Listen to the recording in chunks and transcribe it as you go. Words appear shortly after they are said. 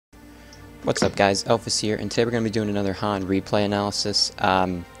What's up, guys? Elfis here, and today we're going to be doing another HoN replay analysis.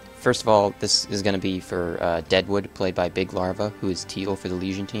 First of all, this is going to be for Deadwood, played by BIGLarvae, who is teal for the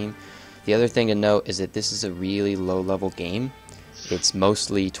Legion team. The other thing to note is that this is a really low-level game. It's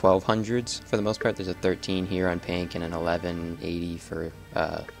mostly 1200s for the most part. There's a 13 here on pink and an 1180 for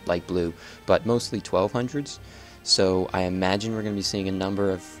light blue, but mostly 1200s. So I imagine we're going to be seeing a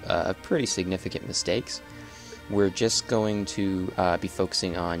number of pretty significant mistakes. We're just going to be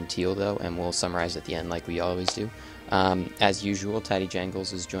focusing on teal, though, and we'll summarize at the end like we always do. As usual, Taddy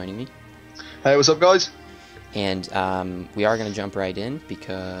Jangles is joining me. Hey, what's up, guys? And we are going to jump right in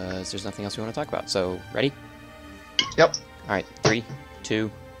because there's nothing else we want to talk about. So, ready? Yep. Alright, 3,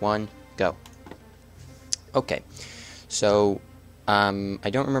 2, 1, go. Okay, so I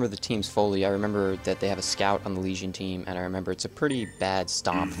don't remember the teams fully. I remember that they have a scout on the Legion team, and I remember it's a pretty bad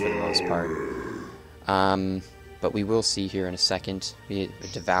stomp for the most part. But we will see here in a second. A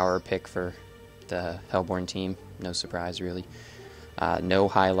Devourer pick for the Hellborn team. No surprise, really. No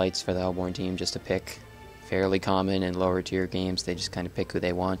highlights for the Hellborn team, just a pick. Fairly common in lower tier games. They just kind of pick who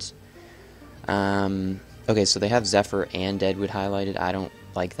they want. Okay, so they have Zephyr and Deadwood highlighted. I don't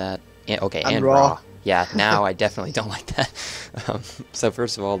like that. Okay, and Raw. Yeah, now I definitely don't like that. So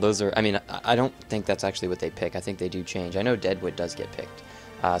first of all, those are... I mean, I don't think that's actually what they pick. I think they do change. I know Deadwood does get picked.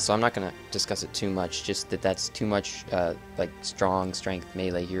 So I'm not going to discuss it too much, just that that's too much like strong strength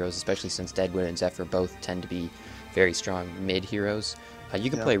melee heroes, especially since Deadwood and Zephyr both tend to be very strong mid heroes. You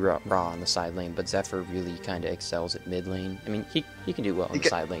can play Raw on the side lane, but Zephyr really kind of excels at mid lane. I mean, he can do well on the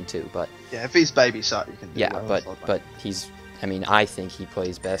side lane too, but... Yeah, if he's baby sat, you can do well but he's... I mean, I think he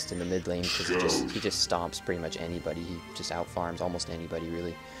plays best in the mid lane because he just stomps pretty much anybody. He just outfarms almost anybody,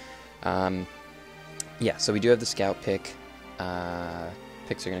 really. Yeah, so we do have the scout pick.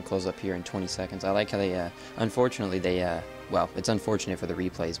 Picks are going to close up here in 20 seconds. I like how they, unfortunately, well, it's unfortunate for the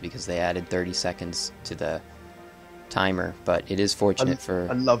replays because they added 30 seconds to the timer, but it is fortunate for...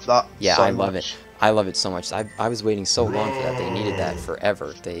 I love that. Yeah, so I love much. it. I love it so much. I was waiting so long for that. They needed that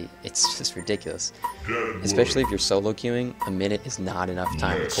forever. It's just ridiculous. Especially if you're solo queuing, a minute is not enough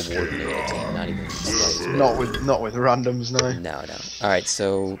time to coordinate a team, not even the slightest bit. Not with randoms, no. No. Alright,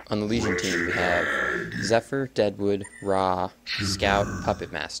 so on the Legion team we have Zephyr, Deadwood, Ra, Scout,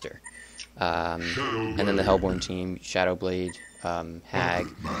 Puppet Master. And then the Hellborn team, Shadowblade, Hag,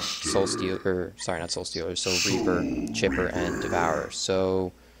 Soul Stealer, sorry, not Soul Stealer, Soul Reaper, Chipper, and Devourer.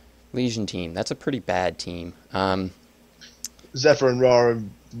 So, Legion team, that's a pretty bad team. Zephyr and Ra are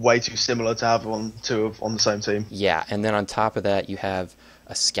way too similar to have on the same team. Yeah, and then on top of that, you have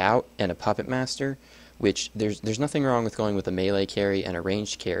a Scout and a Puppet Master, which there's nothing wrong with going with a melee carry and a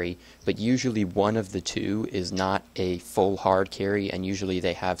ranged carry, but usually one of the two is not a full hard carry, and usually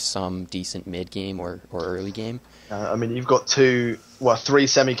they have some decent mid game or early game. I mean, you've got three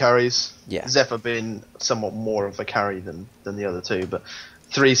semi carries. Yeah. Zephyr being somewhat more of a carry than the other two, but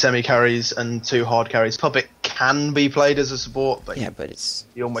 3 semi carries and 2 hard carries. Puppet can be played as a support, but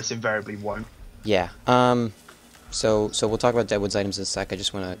you almost invariably won't. Yeah. So we'll talk about Deadwood's items in a sec. I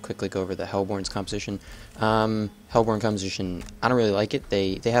just want to quickly go over the Hellborn's composition. Hellborn composition, I don't really like it.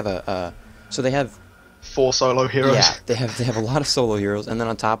 They have so they have 4 solo heroes. Yeah, they have a lot of solo heroes, and then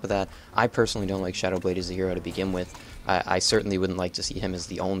on top of that, I personally don't like Shadowblade as a hero to begin with. I certainly wouldn't like to see him as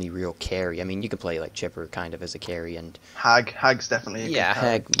the only real carry. I mean, you could play like Chipper kind of as a carry, and Hag's definitely a good carry.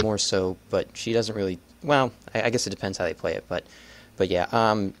 Hag more so, but she doesn't really. Well, I guess it depends how they play it, but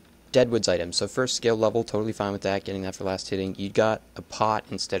yeah. Deadwood's items. So first skill level, totally fine with that. Getting that for last hitting. You got a pot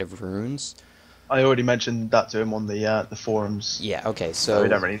instead of runes. I already mentioned that to him on the forums. Yeah. Okay. So we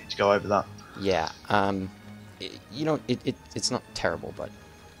don't really need to go over that. Yeah. It's not terrible, but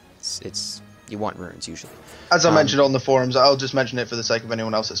it's you want runes usually. As I mentioned on the forums, I'll just mention it for the sake of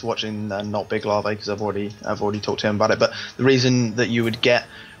anyone else that's watching and not BIGLarvae, because I've already talked to him about it. But the reason that you would get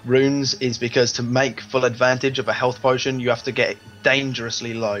runes is because to make full advantage of a health potion, you have to get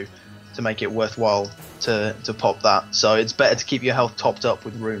dangerously low to make it worthwhile to pop that. So it's better to keep your health topped up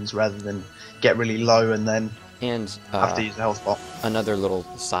with runes rather than get really low and then have to use the health pot. Another little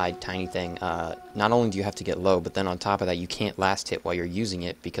side tiny thing, not only do you have to get low, but then on top of that you can't last hit while you're using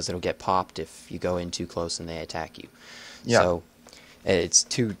it because it'll get popped if you go in too close and they attack you. Yeah. So it's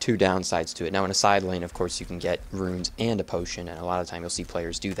two downsides to it. Now in a side lane, of course, you can get runes and a potion, and a lot of the time you'll see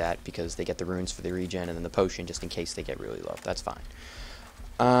players do that because they get the runes for the regen and then the potion just in case they get really low. That's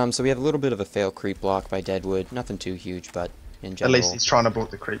fine. So we have a little bit of a fail creep block by Deadwood. Nothing too huge, but in general... At least he's trying to block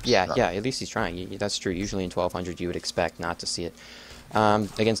the creeps. Yeah, at least he's trying. That's true. Usually in 1200 you would expect not to see it.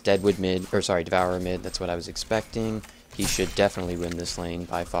 Against Deadwood mid, or sorry, Devourer mid, that's what I was expecting. He should definitely win this lane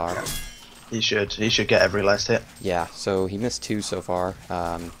by far. He should get every last hit. Yeah, so he missed 2 so far.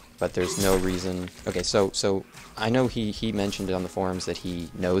 but there's no reason. Okay, so I know he mentioned it on the forums that he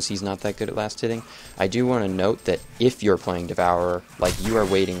knows he's not that good at last hitting. I do want to note that if you're playing Devourer, like, you are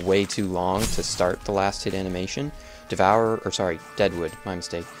waiting way too long to start the last hit animation. Deadwood, my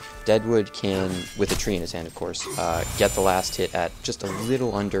mistake. Deadwood can, with a tree in his hand, of course, get the last hit at just a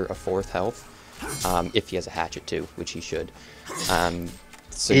little under a fourth health, if he has a hatchet too, which he should.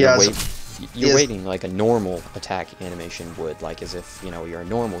 So you're waiting like a normal attack animation would, like as if, you know, you're a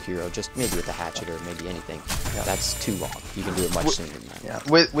normal hero, just maybe with a hatchet or maybe anything. Yeah. That's too long. You can do it much sooner than that. Yeah.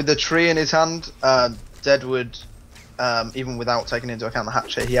 With the tree in his hand, Deadwood, even without taking into account the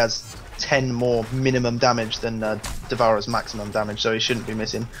hatchet, he has 10 more minimum damage than Devourer's maximum damage, so he shouldn't be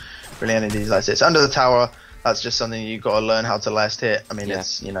missing really any of these last hits. Under the tower, that's just something you've got to learn how to last hit. I mean,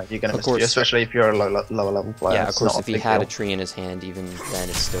 it's, you know, you're going to miss, especially if you're a lower level player. Yeah, of course, if he had a tree in his hand, even then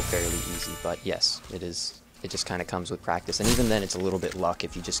it's still fairly easy. But yes, it is. It just kind of comes with practice, and even then it's a little bit luck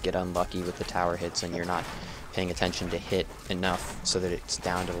if you just get unlucky with the tower hits and you're not paying attention to hit enough so that it's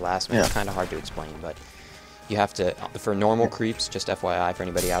down to the last minute. It's kind of hard to explain, but you have to, for normal creeps, just FYI for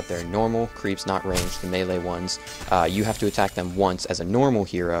anybody out there, normal creeps, not ranged, the melee ones, you have to attack them once as a normal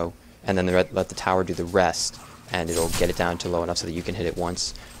hero, and then let the tower do the rest, and it'll get it down to low enough so that you can hit it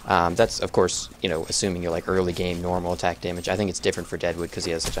once. That's, of course, you know, assuming you're like early game normal attack damage. I think it's different for Deadwood because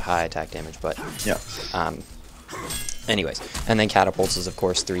he has such a high attack damage, but yeah. Anyways, and then catapults is, of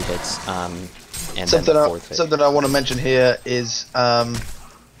course, 3 hits, and something then the 4th hit. Something I want to mention here is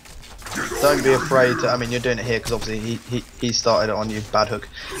don't be afraid to, I mean, you're doing it here because obviously he started it on you, bad hook.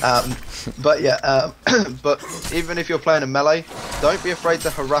 But yeah, but even if you're playing a melee, don't be afraid to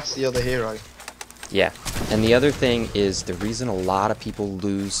harass the other hero. Yeah, and the other thing is the reason a lot of people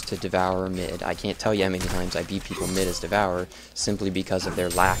lose to Devourer mid, I can't tell you how many times I beat people mid as Devourer, simply because of their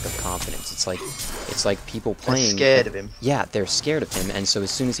lack of confidence. It's like people playing... They're scared of him. Yeah, they're scared of him, and so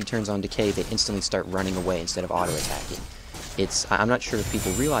as soon as he turns on Decay, they instantly start running away instead of auto-attacking. I'm not sure if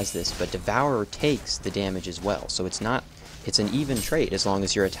people realize this, but Devourer takes the damage as well, so it's an even trade as long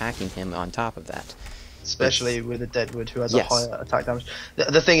as you're attacking him on top of that. Especially with a Deadwood who has a higher attack damage.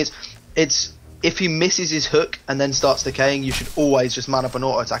 The thing is, if he misses his hook and then starts decaying, you should always just man up and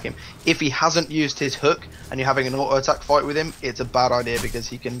auto-attack him. If he hasn't used his hook and you're having an auto-attack fight with him, it's a bad idea because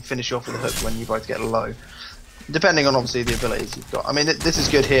he can finish you off with a hook when you both get low. Depending on, obviously, the abilities you've got. I mean, this is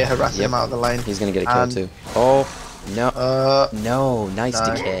good here, harassing him out of the lane. He's going to get a kill too. Oh, no. No, nice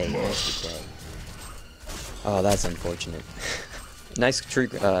decay. Nice decay. Oh, that's unfortunate. Nice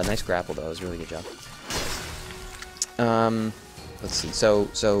grapple, though. It was a really good job. Let's see. So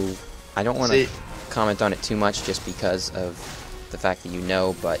I don't want to comment on it too much just because of the fact that you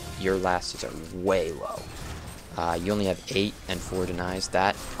know, but your last hits are way low. You only have 8 and 4 denies.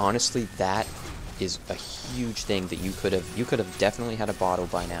 That, honestly, that is a huge thing that you could have definitely had a bottle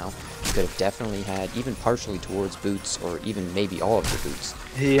by now. You could have definitely had, even partially towards boots, or even maybe all of the boots.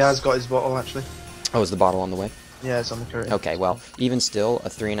 He has got his bottle, actually. Oh, is the bottle on the way? Yeah, it's on the courier. Okay, well, even still, a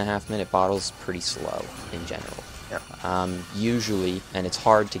 3.5 minute bottle is pretty slow in general. Yeah. Usually, and it's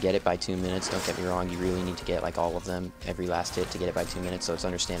hard to get it by 2 minutes, don't get me wrong, you really need to get like all of them, every last hit to get it by 2 minutes, so it's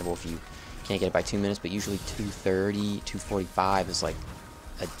understandable if you can't get it by 2 minutes, but usually 2:30, 2:45 is like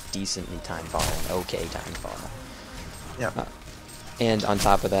a decently timed bottle, an okay timed bottle. Yeah. And on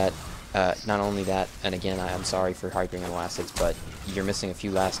top of that, not only that, and again, I'm sorry for hyping on last hits, but you're missing a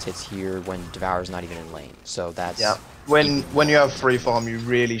few last hits here when Devourer's not even in lane, so that's... Yeah, when you have free farm, you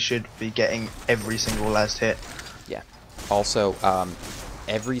really should be getting every single last hit. Yeah. Also,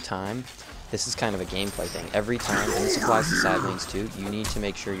 every time, this is kind of a gameplay thing, every time, and this applies to side lanes too, you need to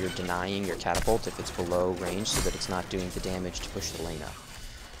make sure you're denying your catapult if it's below range so that it's not doing the damage to push the lane up.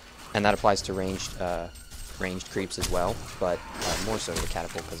 And that applies to ranged creeps as well, but more so to the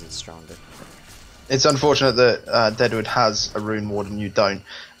catapult because it's stronger. It's unfortunate that Deadwood has a rune ward and you don't.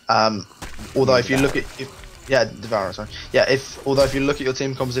 Although if you look at... Devourer, sorry. Yeah, although if you look at your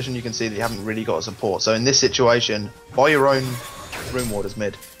team composition, you can see that you haven't really got a support. So in this situation, buy your own rune warders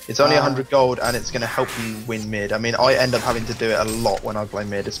mid. It's only 100 gold, and it's going to help you win mid. I mean, I end up having to do it a lot when I play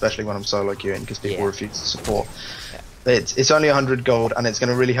mid, especially when I'm solo queuing, because people refuse to support. Yeah. It's only 100 gold, and it's going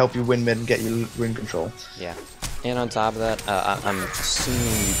to really help you win mid and get you rune control. Yeah. And on top of that, I'm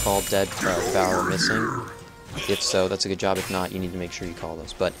assuming you called Devourer missing. If so, that's a good job. If not, you need to make sure you call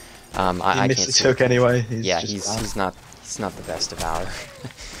those. But I missed his hook anyway. He's not the best Devourer.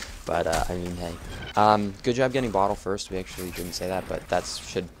 But I mean, hey, good job getting bottle first. We actually didn't say that, but that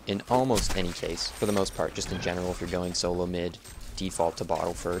should, in almost any case, for the most part, just in general, if you're going solo mid, default to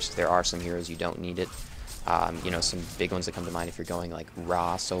bottle first. There are some heroes you don't need it. You know, some big ones that come to mind if you're going like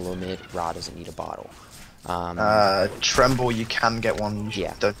Ra solo mid. Ra doesn't need a bottle. Tremble, you can get one. You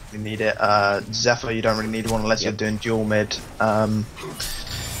Yeah. don't really need it. Zephyr, you don't really need one unless you're doing dual mid.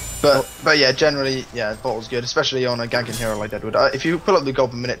 But yeah, generally, yeah, Bottle's good, especially on a ganking hero like Deadwood. If you pull up the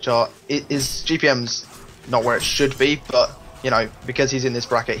gold per minute chart, his GPM's not where it should be, but you know, because he's in this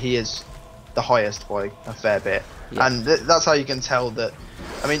bracket, he is the highest by a fair bit, and that's how you can tell that.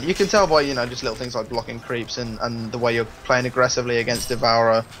 I mean, you can tell by, you know, just little things like blocking creeps and the way you're playing aggressively against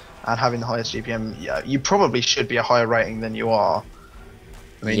Devourer and having the highest GPM. Yeah, you probably should be a higher rating than you are.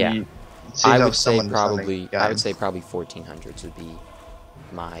 I mean, I would say probably 1400s would be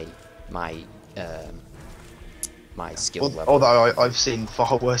my skill level. Although I've seen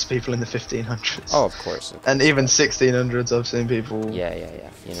far worse people in the 1500s. Oh, of course. And even 1600s, I've seen people. Yeah.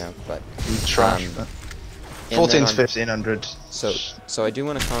 You know, but trash. 14's 1500. So I do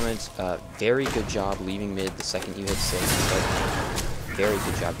want to comment. Very good job leaving mid the second you hit 6. But very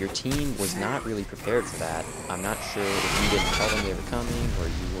good job. Your team was not really prepared for that. I'm not sure if you didn't tell them they were coming,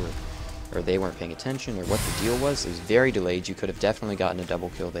 or they weren't paying attention, or what the deal was. It was very delayed. You could have definitely gotten a double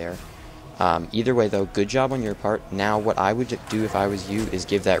kill there. Either way, though, good job on your part. Now, what I would do if I was you is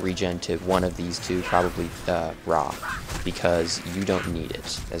give that regen to one of these two, probably Ra, because you don't need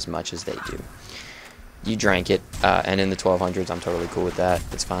it as much as they do. You drank it, and in the 1200s, I'm totally cool with that.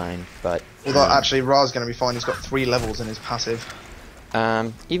 It's fine, but... Although, actually, Ra's going to be fine. He's got 3 levels in his passive.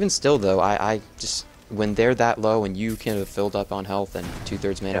 Even still, though, I just... When they're that low and you can have filled up on health and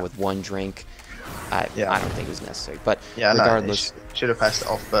 2/3 mana with 1 drink, I don't think it was necessary. But regardless... No, should have passed it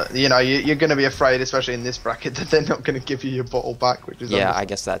off. But, you know, you're going to be afraid, especially in this bracket, that they're not going to give you your bottle back, which is... Yeah, I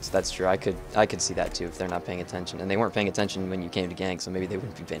guess that's true. I could see that, too, if they're not paying attention. And they weren't paying attention when you came to gank, so maybe they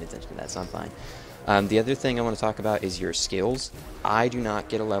wouldn't be paying attention to that, so I'm fine. The other thing I want to talk about is your skills. I do not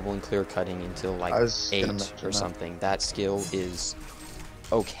get a level in clear cutting until like 8 or something. That skill is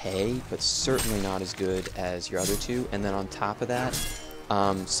okay, but certainly not as good as your other two. And then on top of that,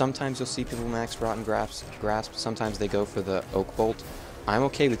 sometimes you'll see people max Rotten Grasp. Sometimes they go for the Oak Bolt. I'm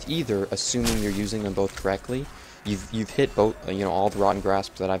okay with either, assuming you're using them both correctly. You've hit both, all the Rotten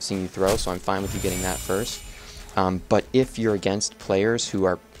Grasps that I've seen you throw, so I'm fine with you getting that first. But if you're against players who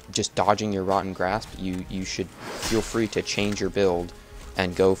are just dodging your Rotten Grasp, you should feel free to change your build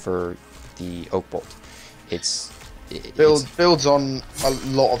and go for the Oak Bolt. Builds on a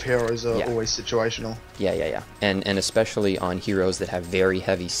lot of heroes are always situational. Yeah. And especially on heroes that have very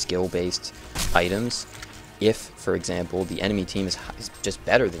heavy skill-based items. If, for example, the enemy team is just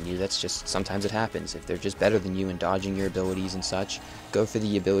better than you, that's just, sometimes it happens. If they're just better than you in dodging your abilities and such, go for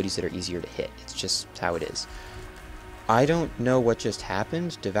the abilities that are easier to hit. It's just how it is. I don't know what just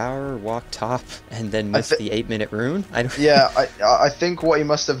happened. Devourer walked top and then missed the 8-minute rune. I think what he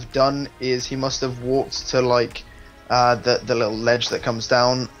must have done is he must have walked to like the little ledge that comes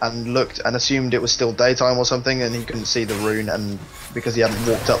down and looked and assumed it was still daytime or something, and he couldn't see the rune, and because he hadn't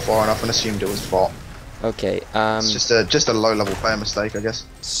walked up far enough and assumed it was bot. Okay. It's just a low-level player mistake, I guess.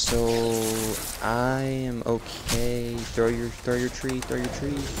 So I am okay. Throw your tree.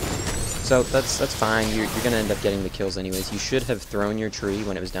 So that's fine. You're gonna end up getting the kills anyways. You should have thrown your tree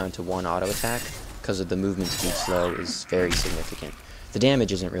when it was down to 1 auto attack, because of the movement speed slow is very significant. The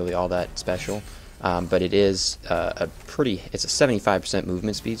damage isn't really all that special, but it is it's a 75%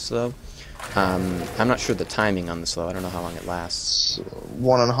 movement speed slow. I'm not sure the timing on the slow. I don't know how long it lasts.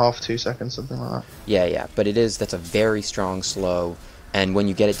 1.5, 2 seconds, something like that. Yeah, but that's a very strong slow, and when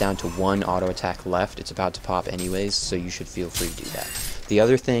you get it down to 1 auto attack left, it's about to pop anyways, so you should feel free to do that. The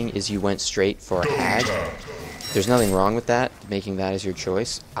other thing is you went straight for a hag. There's nothing wrong with that, making that as your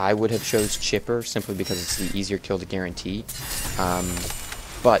choice. I would have chose Chipper simply because it's the easier kill to guarantee.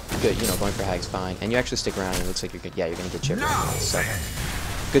 But good, going for hag's fine, and you actually stick around and it looks like you're good. Yeah, you're gonna get Chipper anyways, so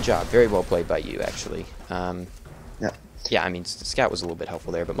good job. Very well played by you, actually. Yeah, I mean, Scout was a little bit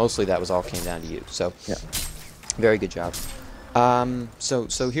helpful there, but mostly that was all came down to you. So, very good job.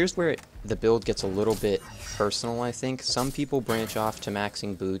 So here's where the build gets a little bit personal, I think. Some people branch off to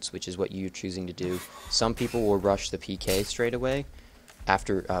maxing boots, which is what you're choosing to do. Some people will rush the PK straight away,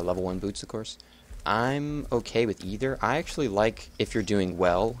 after level 1 boots, of course. I'm okay with either. I actually like, if you're doing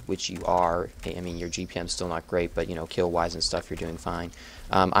well, which you are, I mean, your GPM's still not great, but, kill-wise and stuff, you're doing fine.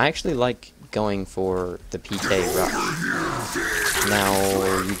 I actually like going for the PK rush.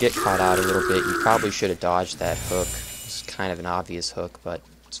 Now, you get caught out a little bit. You probably should have dodged that hook. It's kind of an obvious hook, but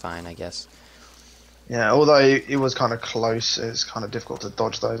it's fine, I guess. Yeah, although it was kind of close, it's kind of difficult to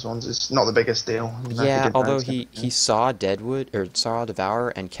dodge those ones. It's not the biggest deal. Yeah, although he saw Deadwood, or saw Devourer,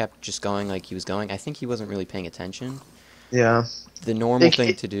 and kept just going like he was going. I think he wasn't really paying attention. Yeah. The normal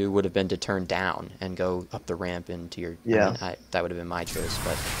thing to do would have been to turn down and go up the ramp into your... I mean, that would have been my choice,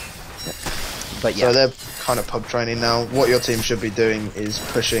 but... But yeah. So they're kind of pub training now. What your team should be doing is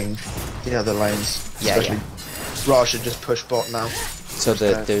pushing the other lanes. Especially Ra should just push bot now. So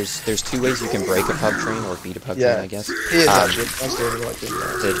there's two ways you can break a pub train or beat a pub train, I guess. He is actually. That's the only right thing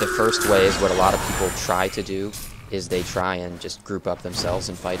there. The first way is what a lot of people try to do, is they try and just group up themselves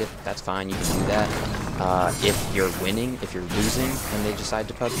and fight it. That's fine, you can do that. If you're winning, if you're losing, and they decide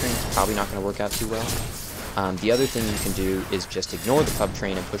to pub train, it's probably not going to work out too well. The other thing you can do is just ignore the pub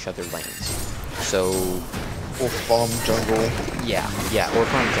train and push other lanes. So... Or farm jungle. Yeah, or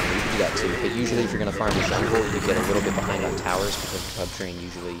farm jungle, you can do that too. But usually if you're going to farm the jungle, you get a little bit behind on towers, because the pub train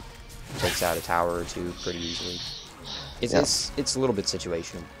usually takes out a tower or two pretty easily. It's a little bit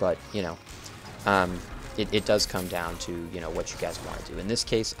situational, but, you know, it does come down to, you know, what you guys want to do. In this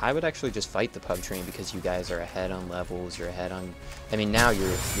case, I would actually just fight the pub train, because you guys are ahead on levels, you're ahead on... I mean, now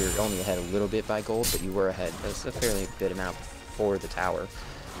you're only ahead a little bit by gold, but you were ahead a fairly bit amount before the tower.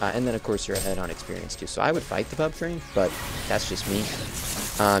 And then, of course, you're ahead on experience, too. So I would fight the pub train, but that's just me.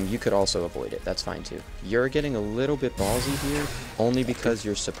 You could also avoid it. That's fine, too. You're getting a little bit ballsy here, only because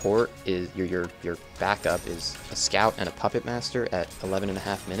your support is... Your backup is a scout and a puppet master at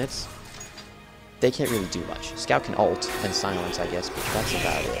 11.5 minutes. They can't really do much. Scout can ult and silence, I guess, but that's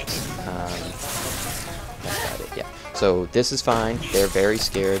about it. That's about it, yeah. So this is fine. They're very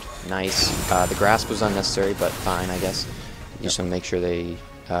scared. Nice. The grasp was unnecessary, but fine, I guess. You just want to make sure they...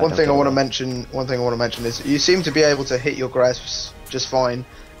 One thing I want to mention is you seem to be able to hit your grasps just fine,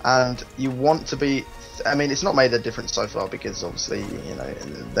 and you want to be. I mean, it's not made a difference so far, because obviously, you know,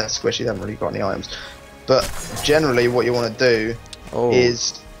 they're squishy. They haven't really got any items. But generally, what you want to do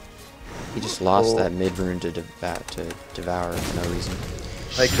is. He just lost that mid rune to devour for no reason.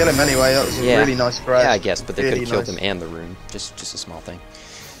 They kill him anyway. That was a really nice grasp. Yeah, I guess, but they could have killed him and the rune. Just a small thing.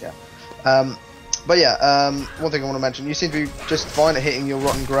 Yeah. But yeah, one thing I want to mention, you seem to be just fine at hitting your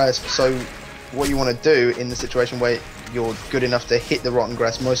rotten grasp, so what you want to do in the situation where you're good enough to hit the rotten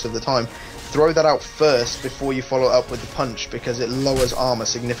grasp most of the time, throw that out first before you follow it up with the punch, because it lowers armor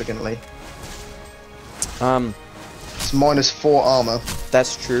significantly. It's -4 armor.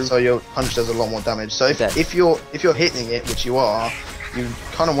 That's true. So your punch does a lot more damage. So if you're hitting it, which you are, you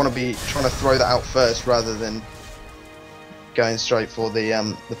kind of want to be trying to throw that out first rather than going straight for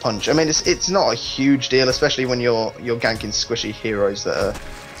the punch. I mean, it's not a huge deal, especially when you're ganking squishy heroes that are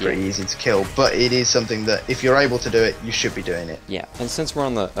pretty easy to kill. But it is something that if you're able to do it, you should be doing it. Yeah, and since we're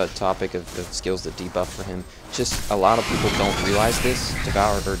on the topic of the skills that debuff for him, just a lot of people don't realize this.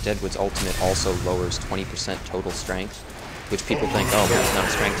 Deadwood's ultimate also lowers 20% total strength, which people think, oh, but he's not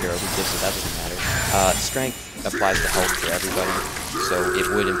a strength hero, who gives it, that doesn't matter. Strength applies to health for everybody, so it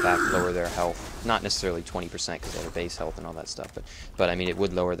would in fact lower their health. Not necessarily 20%, because they have base health and all that stuff, but I mean, it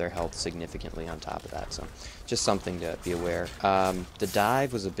would lower their health significantly on top of that, so just something to be aware. The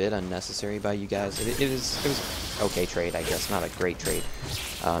dive was a bit unnecessary by you guys. It was okay trade, I guess, not a great trade.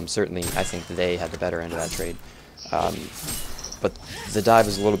 Certainly, I think they had the better end of that trade. But the dive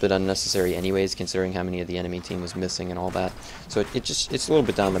was a little bit unnecessary anyways, considering how many of the enemy team was missing and all that. So it's a little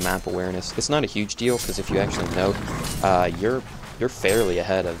bit down to map awareness. It's not a huge deal, because if you actually note, you're fairly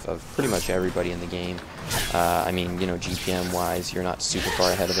ahead of pretty much everybody in the game. I mean, you know, GPM-wise, you're not super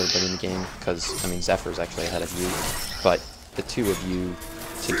far ahead of everybody in the game, because, I mean, Zephyr's actually ahead of you. But the two of you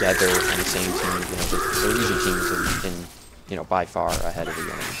together on the same team, you know, the Legion team is in, you know, by far ahead of the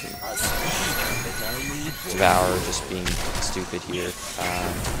enemy team. Devour just being stupid here.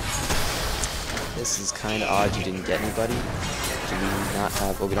 This is kind of odd you didn't get anybody. Do we not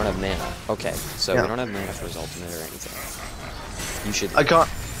have... Oh, we don't have mana. Okay, so we don't have mana for his ultimate or anything. You should...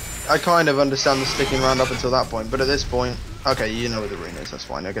 I kind of understand the sticking around up until that point, but at this point... Okay, you know where the rune is, that's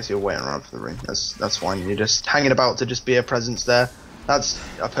fine. I guess you're waiting around for the rune. That's fine. You're just hanging about to just be a presence there. That's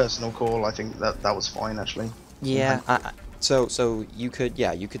a personal call. I think that was fine, actually. Yeah, So you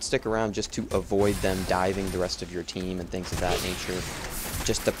could stick around just to avoid them diving the rest of your team and things of that nature.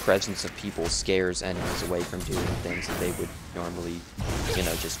 Just the presence of people scares enemies away from doing things that they would normally, you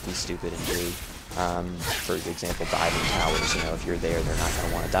know, just be stupid and do. For example, diving towers, you know, if you're there, they're not going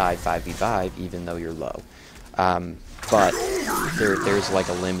to want to dive 5v5 even though you're low. But there's like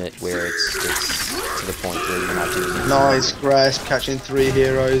a limit where it's to the point where you're not doing anything. Nice grasp, catching 3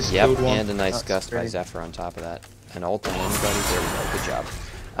 heroes. Yep, and a nice gust by Zephyr on top of that. An ult on anybody, there we go, good job.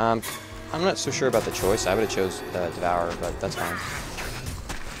 I'm not so sure about the choice. I would have chose Devour, but that's fine.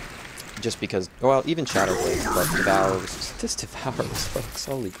 Just because, well, even Shadowblade, but Devour was, this Devour was hooks,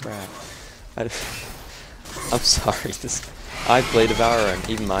 holy crap. I'm sorry, I play Devour and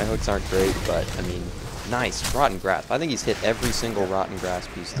even my hooks aren't great, but I mean, nice, Rotten Grasp. I think he's hit every single Rotten Grasp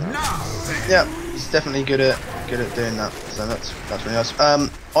he's done. Yeah, he's definitely good at doing that, so that's really nice.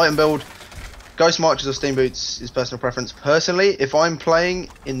 Item build, Ghost Marches or Steam Boots is personal preference. Personally, if I'm playing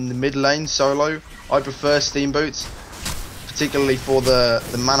in the mid lane solo, I prefer Steam Boots, particularly for the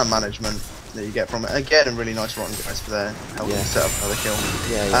mana management that you get from it. Again, a really nice rotten guys for their helping set up another kill.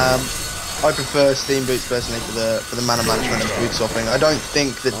 I prefer Steam Boots personally for the mana management and boot swapping. I don't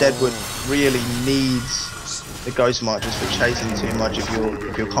think that Deadwood really needs the Ghost Marches for chasing too much. If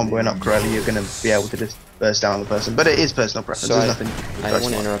you're comboing up correctly, you're going to be able to just burst down the person. But it is personal preference. So There's nothing. I don't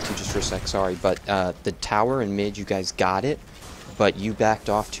want to interrupt you just for a sec. Sorry, but the tower and mid, you guys got it, but you backed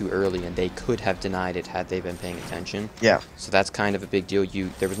off too early, and they could have denied it had they been paying attention. Yeah. So that's kind of a big deal.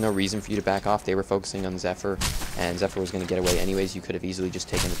 There was no reason for you to back off. They were focusing on Zephyr, and Zephyr was going to get away anyways. You could have easily just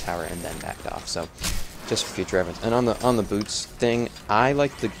taken the tower and then backed off. So just for future reference. And on the boots thing, I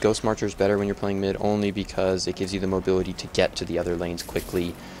like the Ghost Marchers better when you're playing mid, only because it gives you the mobility to get to the other lanes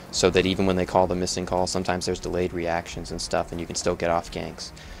quickly, so that even when they call the missing call, sometimes there's delayed reactions and stuff, and you can still get off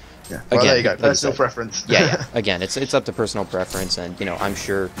ganks. Yeah. Well, there you go. Personal preference. Yeah. Again, it's up to personal preference, and I'm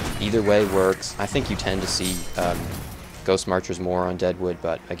sure either way works. I think you tend to see Ghost Marchers more on Deadwood,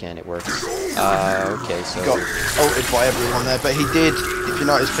 but again, it works. Okay, so he got ulted by everyone there, but he did, if you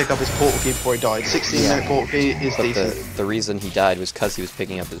notice, pick up his portal key before he died. 16-minute portal key is decent. The reason he died was because he was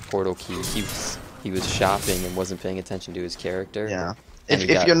picking up his portal key. He was shopping and wasn't paying attention to his character. Yeah.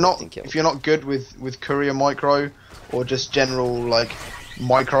 If you're not good with courier micro or just general like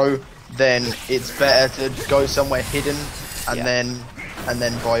micro, then it's better to go somewhere hidden and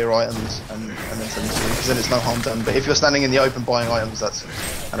then buy your items and then send them to you, because then it's no harm done. But if you're standing in the open buying items, that's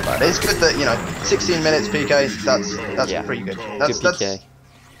kind of bad. It's good that 16 minutes PK. That's pretty good. That's PK.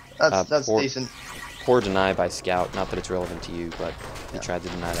 That's decent. Poor deny by Scout. Not that it's relevant to you, but he tried to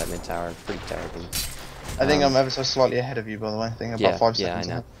deny that mid tower pretty terribly. I think I'm ever so slightly ahead of you, by the way. I think about 5 seconds.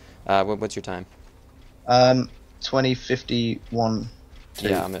 Yeah, I know. What's your time? 20:51.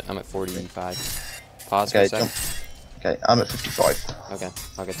 Yeah, I'm at 45. Pause for a second. Okay, I'm at 55. Okay,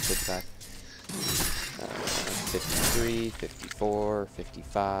 I'll get the 55. 53, 54,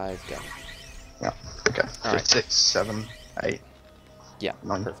 55, go. Yeah, okay. All right. 6, 7, 8. Yeah,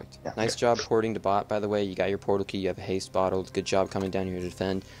 9. perfect. Yeah, nice job porting to bot, by the way. You got your portal key, you have a haste bottle. Good job coming down here to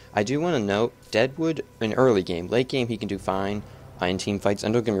defend. I do want to note, Deadwood, in early game, late game he can do fine in team fights.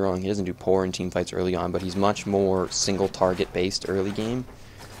 And don't get me wrong, he doesn't do poor in team fights early on, but he's much more single target based early game.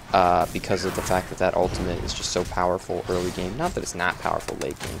 Because of the fact that ultimate is just so powerful early game. Not that it's not powerful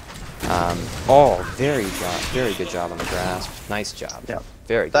late game. Very good job on the grasp. Nice job. Yeah.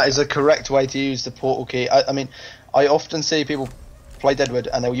 Very good. That is a correct way to use the portal key. I mean, I often see people play Deadwood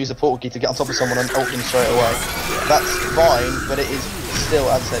and they'll use the portal key to get on top of someone and ult them straight away. That's fine, but it is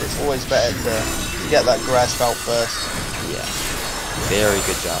still, as I said, it's always better to get that grasp out first. Yeah. Very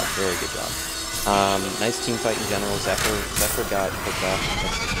good job. Very good job. Nice team fight in general. Zephyr got picked off in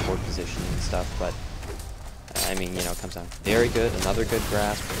support position and stuff, but I mean, it comes down. Very good. Another good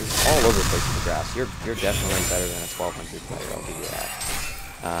grasp. It's all over the place with the grasp. You're definitely better than a 1200 player. I'll give you that.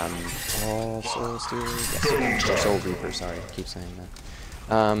 Soul Stealer. Yes, Soul Reaper. Sorry, I keep saying that.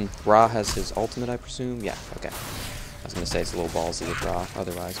 Ra has his ultimate, I presume. Yeah. Okay. I was gonna say it's a little ballsy with Ra,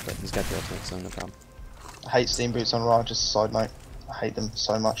 otherwise, but he's got the ultimate, so no problem. I hate Steam Boots on Ra. Just a side note. I hate them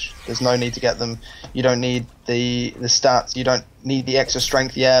so much. There's no need to get them. You don't need the stats. You don't need the extra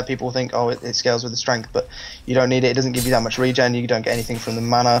strength. Yeah, people think, oh, it scales with the strength, but you don't need it. It doesn't give you that much regen. You don't get anything from the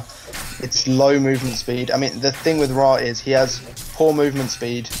mana. It's low movement speed. I mean, the thing with Ra is he has poor movement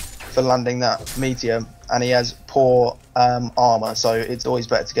speed for landing that meteor, and he has poor armor. So it's always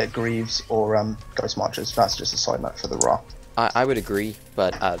better to get Greaves or Ghost Marchers. That's just a side note for the Ra. I would agree,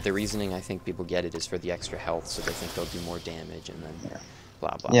 but the reasoning I think people get it is for the extra health, so they think they'll do more damage and then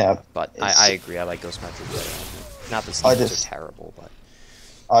blah blah. Yeah, but I agree. I like Ghost Marchers better. Not that Steelers are terrible, but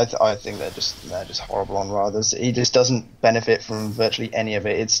I think they're just horrible on Ra. He just doesn't benefit from virtually any of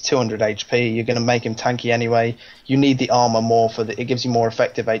it. It's 200 HP. You're going to make him tanky anyway. You need the armor more it gives you more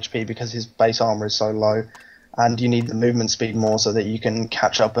effective HP because his base armor is so low, and you need the movement speed more so that you can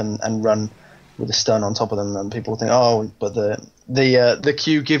catch up and run with a stun on top of them. And people think, oh, but the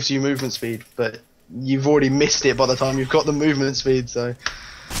Q gives you movement speed, but you've already missed it by the time you've got the movement speed. So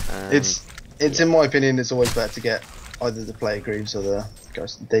it's in my opinion, it's always better to get either the player Greaves or the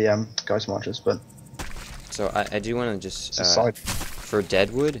Ghost Marchers. But so I do want to just for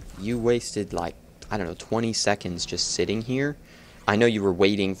Deadwood, you wasted like 20 seconds just sitting here. I know you were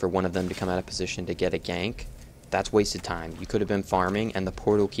waiting for one of them to come out of position to get a gank. That's wasted time. You could have been farming, and the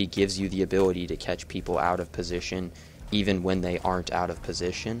portal key gives you the ability to catch people out of position, even when they aren't out of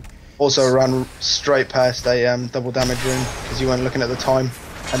position. Also ran straight past a double damage rune because you weren't looking at the time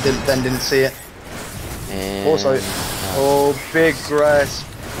and didn't see it. And also, big grasp.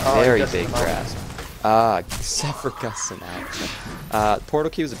 Oh, Very just big the moment. grasp. Except for Gus and out. Portal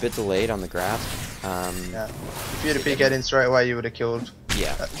key was a bit delayed on the grasp. Yeah. If you'd have PK'd in straight away, you would have killed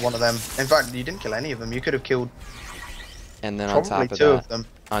Yeah. one of them. In fact, you didn't kill any of them. You could have killed And then on probably top of two that, of them.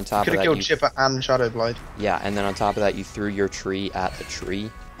 on You top could of have that, killed you Chipper and Shadowblade. yeah, and then on top of that, you threw your tree at the tree,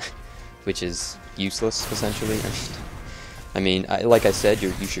 which is useless essentially. Like I said,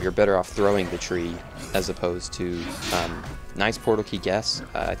 you're better off throwing the tree as opposed to nice portal key guess.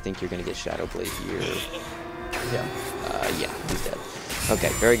 I think you're gonna get Shadowblade here. Yeah. Yeah, he's dead. Okay,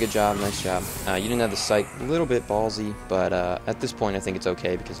 very good job, nice job. You didn't have the sight, a little bit ballsy, but at this point I think it's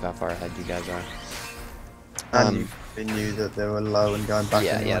okay because of how far ahead you guys are. And you knew that they were low and going back.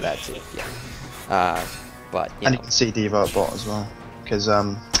 Yeah, anyway. yeah, that too. Yeah. But You can see Devo at bot as well, because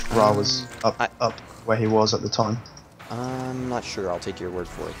Ra was up where he was at the time. I'm not sure. I'll take your word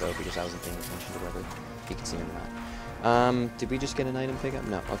for it though, because I wasn't paying attention to whether you can see him or not. Did we just get an item pickup?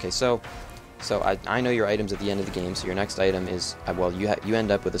 No. Okay, so I know your items at the end of the game. So your next item is you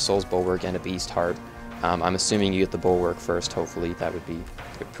end up with a Soul's Bulwark and a Beast Heart. I'm assuming you get the Bulwark first. Hopefully that would be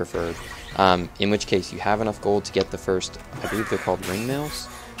preferred. In which case you have enough gold to get the first. I believe they're called ring mails.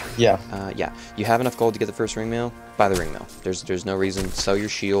 Yeah. Yeah. You have enough gold to get the first ring mail. Buy the ring mail. There's no reason. Sell your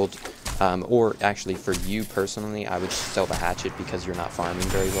shield. Or actually, for you personally, I would sell the hatchet because you're not farming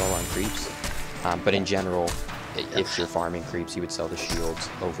very well on creeps. But in general, if you're farming creeps, you would sell the shields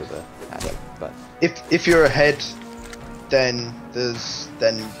over the hatchet. But If you're ahead, then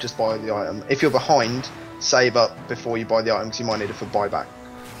just buy the item. If you're behind, save up before you buy the item because you might need it for buyback.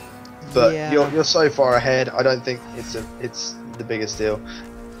 But yeah. you're so far ahead, I don't think it's the biggest deal.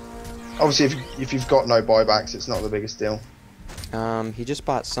 Obviously, if you've got no buybacks, it's not the biggest deal. He just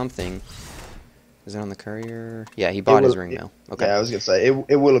bought something. Is it on the courier? Yeah, he bought his ring mail. Okay. Yeah, I was gonna say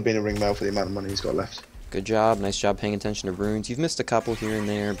it will have been a ring mail for the amount of money he's got left. Good job. Nice job paying attention to runes. You've missed a couple here and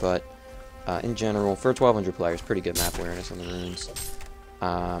there, but in general, for 1,200 players, pretty good map awareness on the runes.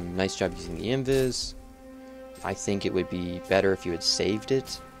 Nice job using the invis. I think it would be better if you had saved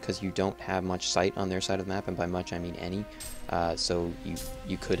it, because you don't have much sight on their side of the map, and by much I mean any. So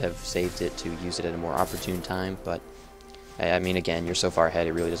you could have saved it to use it at a more opportune time, but I mean, again, you're so far ahead,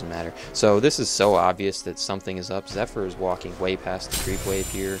 it really doesn't matter. So this is so obvious that something is up. Zephyr is walking way past the creep wave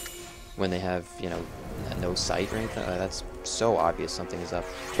here when they have, no sight or anything. That's so obvious something is up.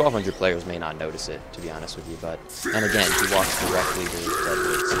 1,200 players may not notice it, to be honest with you, but... And again, he walks directly to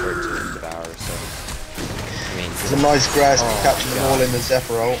Deadwood, squared to Devour, so... I mean... It's a nice grasp, catching them all in the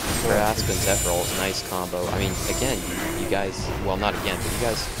Zephyr ult. Grasp and Zephyr ult, nice combo. I mean, again, you guys... Well, not again, but you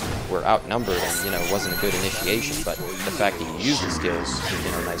guys were outnumbered and, it wasn't a good initiation, but the fact that you used the skills,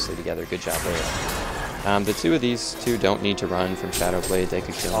 nicely together. Good job there. The two of these two don't need to run from Shadowblade. They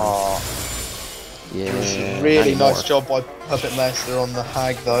could kill him. Yeah, really nice job by Puppet Master on the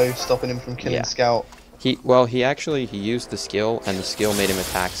Hag, though, stopping him from killing Scout. He used the skill, and the skill made him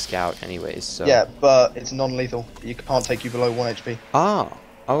attack Scout anyways, so... Yeah, but it's non-lethal. You can't take you below 1 HP. Oh,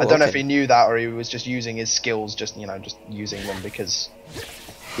 I don't know if he knew that, or he was just using his skills, just using them because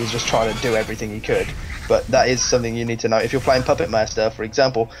he was just trying to do everything he could. But that is something you need to know. If you're playing Puppet Master, for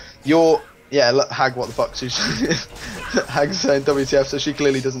example, yeah, look, Hag, what the fuck? Hag's saying WTF, so she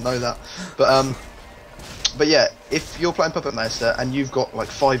clearly doesn't know that. But yeah, if you're playing Puppet Master and you've got like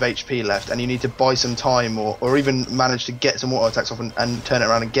 5 HP left and you need to buy some time or even manage to get some auto attacks off and turn it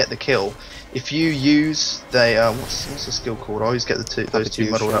around and get the kill, if you use the what's the skill called? I always get those two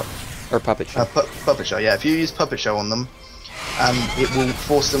muddled up. Or Puppet Show. Puppet Show, yeah. If you use Puppet Show on them, and it will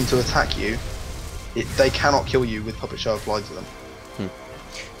force them to attack you, they cannot kill you with Puppet Show applied to them.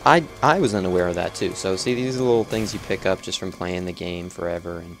 I was unaware of that too. So see, these are little things you pick up just from playing the game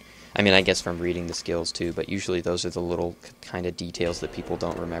forever, and I mean, I guess from reading the skills too, but usually those are the little kind of details that people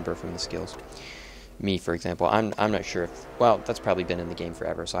don't remember from the skills. Me, for example, I'm not sure if... Well, that's probably been in the game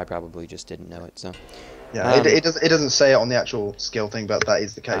forever, so I probably just didn't know it, so... Yeah, it doesn't say it on the actual skill thing, but that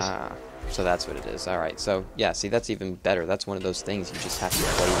is the case. So that's what it is. Alright, so, yeah, see, that's even better. That's one of those things you just have to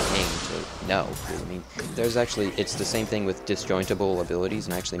play the game to know. I mean, there's actually... It's the same thing with disjointable abilities,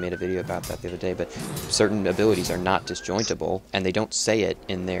 and I actually made a video about that the other day, but certain abilities are not disjointable, and they don't say it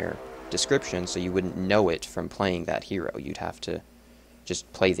in their description, so you wouldn't know it from playing that hero. You'd have to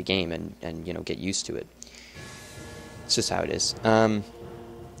just play the game and get used to it. It's just how it is.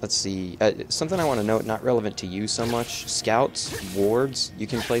 Let's see. Something I want to note, not relevant to you so much. Scouts, wards, you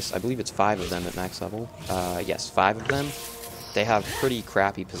can place, I believe it's 5 of them at max level. Yes, 5 of them. They have pretty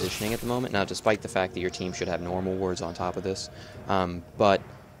crappy positioning at the moment. Now, despite the fact that your team should have normal wards on top of this. But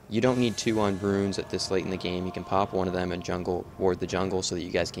you don't need 2 on runes at this late in the game. You can pop one of them and ward the jungle so that you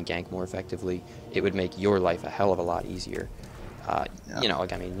guys can gank more effectively. It would make your life a hell of a lot easier. You know,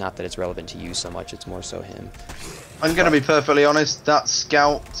 like, I mean, not that it's relevant to you so much, it's more so him. I'm going to be perfectly honest, that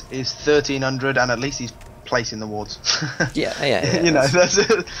scout is 1300 and at least he's placing the wards. Yeah. You know,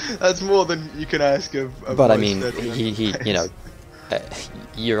 that's more than you can ask of but I mean, he you know,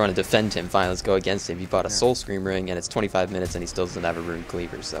 you're going to defend him. Fine, let's go against him. He bought a Soul Scream ring and it's 25 minutes and he still doesn't have a rune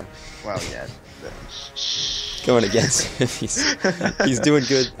cleaver, so. Well, yeah. Going against him, he's doing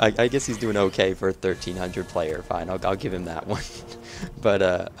good. I guess he's doing okay for a 1300 player. Fine, I'll give him that one.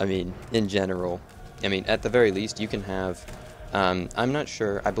 But I mean, in general, I mean, at the very least, you can have. I'm not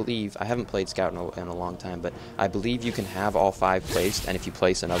sure. I believe I haven't played Scout in a long time, but I believe you can have all 5 placed, and if you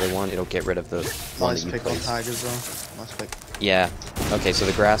place another one, it'll get rid of the one that you pick placed. on tag as well. Nice pick. Yeah. Okay, so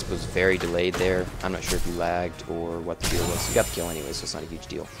the grasp was very delayed there. I'm not sure if you lagged or what the deal was. You got the kill anyway, so it's not a huge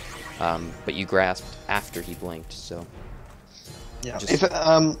deal. But you grasped after he blinked, so. Yeah.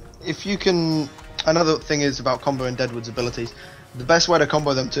 If you can, another thing is about comboing Deadwood's abilities. The best way to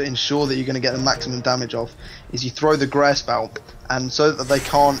combo them to ensure that you're going to get the maximum damage off is you throw the grasp out, and so that they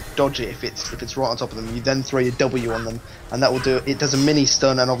can't dodge it if it's right on top of them, you then throw your W on them, and that will do. It does a mini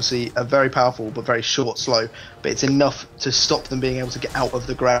stun and obviously a very powerful but very short slow, but it's enough to stop them being able to get out of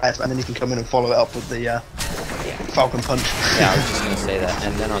the grasp, and then you can come in and follow it up with the Falcon Punch. Yeah, I was just going to say that,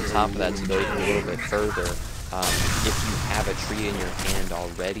 and then on top of that, to go even a little bit further, if you have a tree in your hand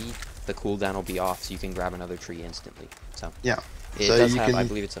already, the cooldown will be off, so you can grab another tree instantly. So yeah. It does have, I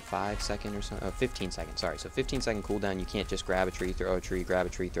believe it's a 5-second or something, 15-second, sorry. So 15-second cooldown, you can't just grab a tree, throw a tree, grab a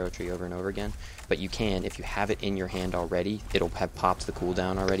tree, throw a tree over and over again. But you can, if you have it in your hand already, it'll have popped the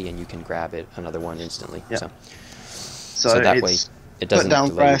cooldown already, and you can grab it another one instantly. Yeah. So that way, it doesn't put down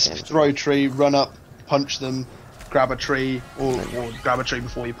delay grasp, damage. throw tree, run up, punch them, grab a tree, or grab a tree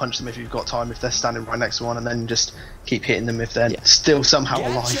before you punch them if you've got time, if they're standing right next to one, and then just keep hitting them if they're still somehow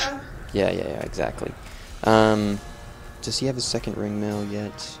alive. Yeah, exactly. Does he have his second ring mail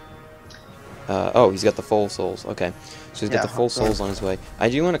yet? Oh, he's got the full souls. Okay, so he's got the full souls on his way. I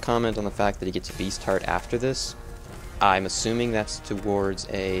do want to comment on the fact that he gets a beast heart after this. I'm assuming that's towards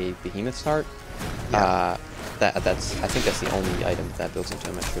a behemoth's heart. Yeah. I think that's the only item that builds into.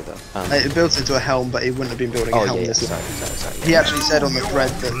 I'm not sure though. It builds into a helm, but he wouldn't have been building a helm this way. Sorry. He actually said on the thread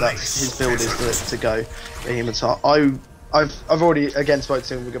that his build is to go behemoth's heart. I've already again spoke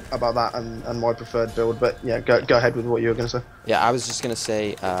to him about that and my preferred build, but yeah, go ahead with what you were going to say. Yeah, I was just going to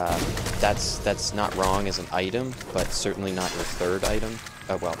say that's not wrong as an item, but certainly not your third item.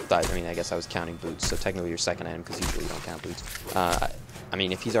 Well, I mean, I guess I was counting boots, so technically your second item, because usually you don't count boots. I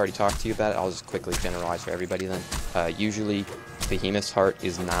mean, if he's already talked to you about it, I'll just quickly generalize for everybody then. Usually, Behemoth's Heart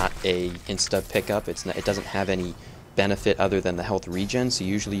is not a insta pickup. It doesn't have any benefit other than the health regen, so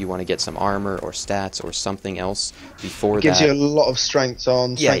usually you want to get some armor or stats or something else before that. It gives you a lot of strength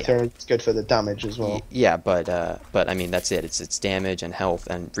on strength. It's good for the damage as well. Yeah, but I mean, that's it. It's damage and health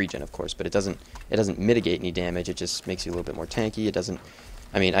and regen, of course, but it doesn't mitigate any damage. It just makes you a little bit more tanky. It doesn't.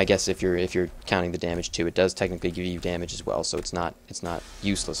 I mean, I guess if you're counting the damage too, it does technically give you damage as well, so it's not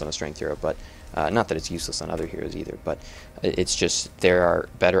useless on a strength hero, but not that it's useless on other heroes either, but it's just there are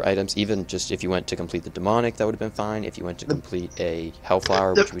better items. Even just if you went to complete the demonic, that would have been fine. If you went to complete a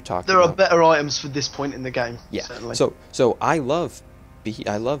hellflower, which we talked about, there are better items for this point in the game. Yeah. Certainly. So I love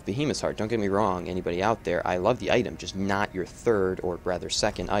Behemoth's Heart. Don't get me wrong, anybody out there, I love the item, just not your third or rather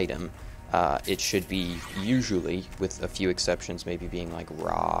second item. It should be usually, with a few exceptions, maybe being like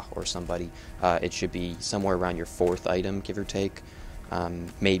Ra or somebody, it should be somewhere around your fourth item, give or take.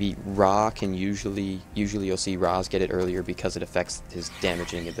 Maybe Ra can usually you'll see Ra's get it earlier because it affects his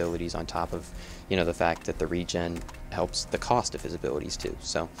damaging abilities on top of, the fact that the regen helps the cost of his abilities too.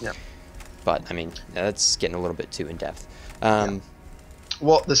 So, yeah. But I mean, that's getting a little bit too in depth.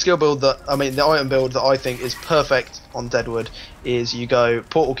 What the skill build the item build that I think is perfect on Deadwood is you go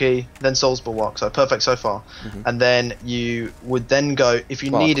Portal Key, then Soul's Bulwark, so perfect so far, and then you would then go if you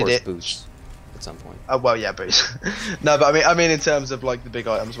needed it. Boots at some point. Well, yeah, boots. No, but I mean in terms of like the big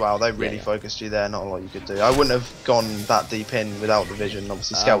items, wow, they really focused you there. Not a lot you could do. I wouldn't have gone that deep in without the vision.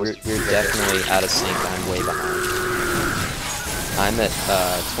 Obviously, Scout was. We're definitely out of sync. I'm way behind. I'm at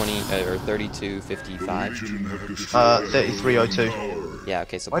 32:55. 33:02. Yeah.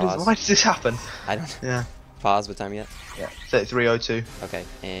 Okay. So pause. Why does this happen? I don't. Yeah. Pause. What time yet? Yeah. 33:02. Okay.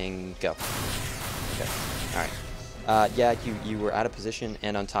 And go. Okay. All right. Yeah. You were out of position,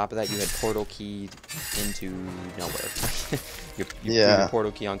 and on top of that, you had portal keyed into nowhere. you threw your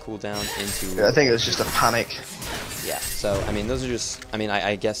portal key on cooldown into. Yeah, I think it was just a panic. Yeah, so, I mean, those are just,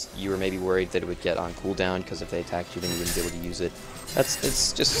 I guess you were maybe worried that it would get on cooldown, because if they attacked you, then you wouldn't be able to use it.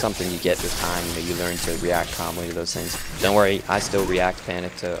 It's just something you get with time, you learn to react calmly to those things. Don't worry, I still react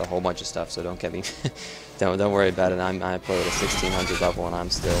panic to a whole bunch of stuff, so don't get me Don't worry about it. I play at a 1600 level, and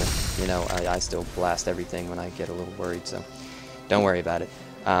I'm still, you know, I still blast everything when I get a little worried. So don't worry about it.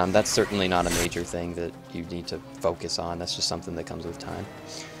 That's certainly not a major thing that you need to focus on. That's just something that comes with time.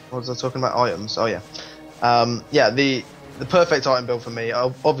 What was I talking about? Items. Oh yeah. Yeah. The perfect item build for me,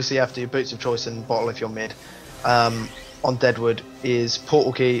 obviously after your boots of choice and bottle if you're mid, on Deadwood is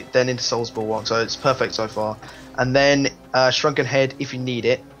Portal Key, then into Soul's Bulwark, so it's perfect so far. And then Shrunken Head if you need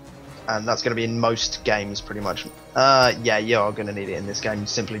it, and that's going to be in most games pretty much. Yeah, you are going to need it in this game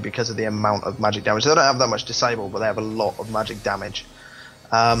simply because of the amount of magic damage. They don't have that much disable, but they have a lot of magic damage.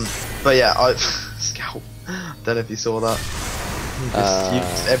 But yeah, Scout, don't know if you saw that. He just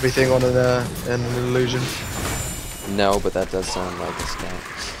used everything on an illusion. No, but that does sound like a Scout.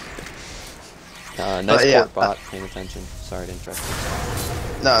 Nice port bot, paying attention. Sorry to interrupt you.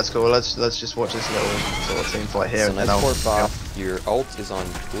 No, it's cool. Let's just watch this little sort of team fight here. So nice port bot. Your ult is on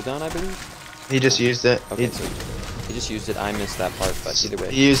cooldown, I believe? He just used it. Okay, so he just used it. I missed that part, but either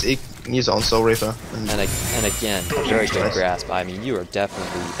way. He used it on Soul Reaper. And again, very good grasp. I mean, you are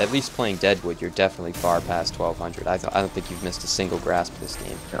definitely, at least playing Deadwood, you're definitely far past 1200. I don't think you've missed a single grasp this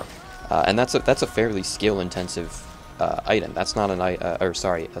game. Yeah. And that's a fairly skill-intensive item. That's not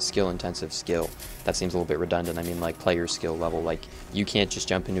a skill-intensive skill. That seems a little bit redundant. I mean, like player skill level. Like you can't just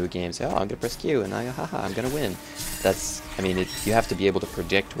jump into a game and say, "Oh, I'm gonna press Q and I'm gonna win." That's, I mean, you have to be able to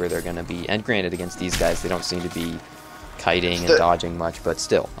predict where they're gonna be. And granted, against these guys, they don't seem to be kiting and dodging much. But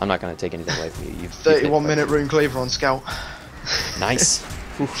still, I'm not gonna take anything away from you. 31-minute Rune Cleaver on Scout. Nice.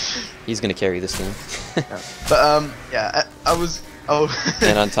 He's gonna carry this team. Yeah. But yeah, I was. Oh,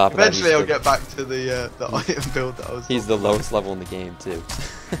 and on top of that, eventually I'll get back to the item build that I was. He's the lowest level in the game too.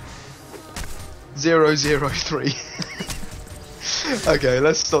 003. Okay,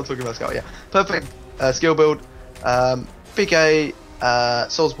 let's stop talking about Scout. Yeah, perfect skill build. PK,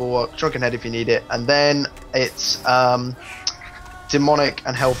 Soul's Bulwark, Shrunken Head if you need it, and then it's Demonic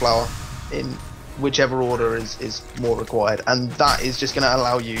and Hellflower in whichever order is more required, and that is just going to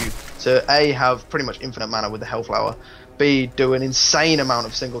allow you to A, have pretty much infinite mana with the Hellflower, B, do an insane amount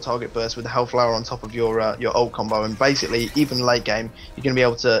of single target burst with the Hellflower on top of your ult combo, and basically even late game you're going to be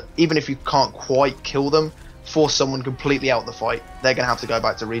able to, even if you can't quite kill them, force someone completely out of the fight. They're going to have to go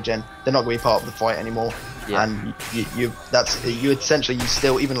back to regen. They're not going to be part of the fight anymore. Yeah. And you essentially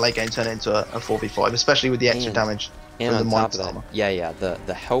still, even late game, turn it into a 4v5, especially with the extra damage. And on top of that,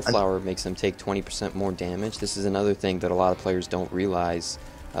 the Hellflower makes them take 20% more damage. This is another thing that a lot of players don't realize.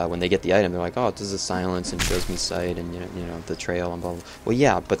 When they get the item, they're like, "Oh, it does a silence and shows me sight and you know the trail and blah blah." Well,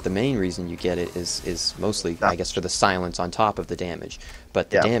 yeah, but the main reason you get it is mostly, I guess, for the silence on top of the damage. But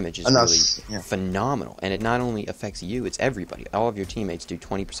the damage is really phenomenal, and it not only affects you, it's everybody. All of your teammates do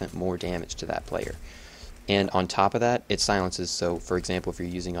 20% more damage to that player. And on top of that, it silences. So, for example, if you're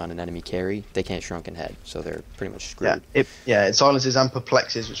using on an enemy carry, they can't Shrunken Head, so they're pretty much screwed. Yeah, it silences and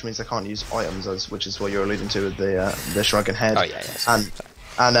perplexes, which means they can't use items, which is what you're alluding to with the Shrunken Head. Oh yeah, yeah.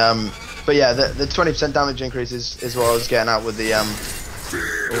 But yeah, the 20% damage increase is what I was getting at with the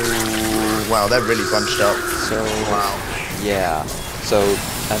Ooh, wow, they're really bunched up. So wow. Yeah. So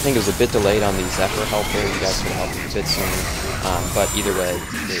I think it was a bit delayed on the Zephyr help there. You guys could have helped a bit sooner. But either way,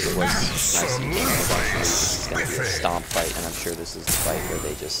 it was nice and eventually it's going to be a stomp fight, and I'm sure this is the fight where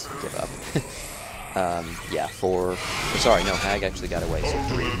they just give up. Yeah, sorry, no, Hag actually got away, so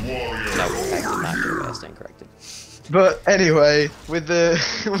 3. No, Hag did not get away, I stand corrected. But anyway, with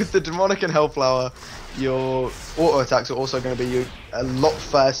the Demonic and Hellflower, your auto attacks are also going to be a lot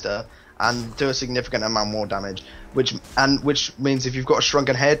faster and do a significant amount more damage, which means if you've got a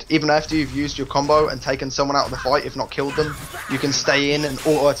Shrunken Head, even after you've used your combo and taken someone out of the fight, if not killed them, you can stay in and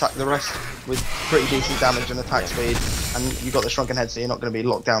auto attack the rest with pretty decent damage and attack speed, and you've got the Shrunken Head, so you're not going to be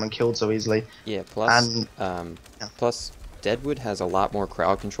locked down and killed so easily. Yeah, plus Deadwood has a lot more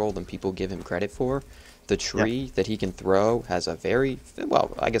crowd control than people give him credit for. The tree that he can throw has a very,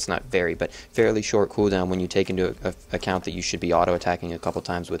 well, I guess not very, but fairly short cooldown when you take into account that you should be auto-attacking a couple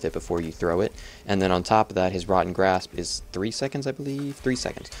times with it before you throw it. And then on top of that, his Rotten Grasp is 3 seconds, I believe? 3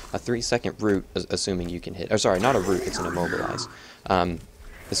 seconds. A 3-second root, assuming you can hit. Or sorry, not a root, it's an immobilize.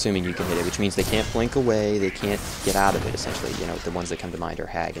 Assuming you can hit it, which means they can't blink away, they can't get out of it, essentially. You know, the ones that come to mind are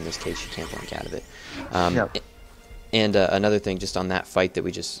Hag. In this case, you can't blink out of it. And another thing, just on that fight that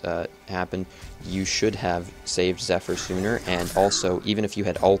we just happened, you should have saved Zephyr sooner, and also, even if you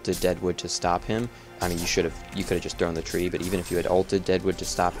had ulted Deadwood to stop him, I mean, you could have just thrown the tree, but even if you had ulted Deadwood to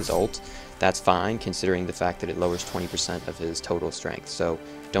stop his ult, that's fine, considering the fact that it lowers 20% of his total strength. So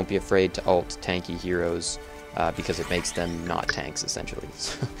don't be afraid to ult tanky heroes, because it makes them not tanks, essentially.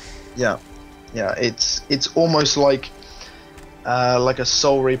 Yeah, it's almost like like a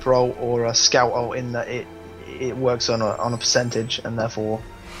Soul Reaper ult or a Scout ult in that it works on a percentage, and therefore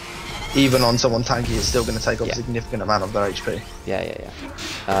even on someone tanky, it's still going to take off a significant amount of their HP. Yeah.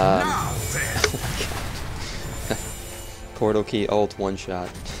 Portal key ult one shot.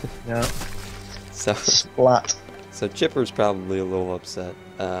 Yeah. So splat. So Chipper's probably a little upset.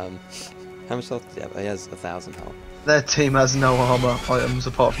 How much health? Yeah, he has 1,000 health. Their team has no armor items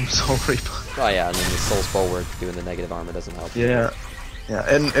apart from Soul Reaper. Oh yeah, and then the Soul's Bulwark doing the negative armor doesn't help. Yeah.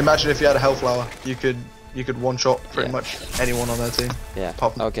 And imagine if you had a health lower, you could one shot pretty much anyone on their team. Yeah.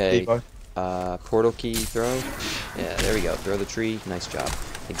 Apart from okay. Devo. Portal key throw. Yeah, there we go. Throw the tree. Nice job.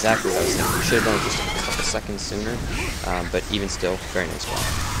 Exactly what I was thinking. You should have done it just a couple seconds sooner. But even still, very nice job.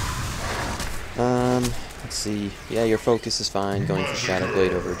 Let's see. Yeah, your focus is fine. Going for Shadow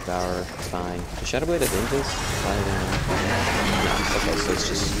Blade over Devour, it's fine. Does Shadow Blade have Invis? No. Okay, so it's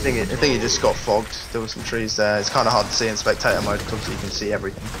just... I think it just got fogged. There were some trees there. It's kind of hard to see in spectator mode because you can see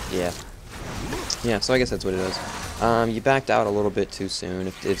everything. Yeah. Yeah, so I guess that's what it is. You backed out a little bit too soon.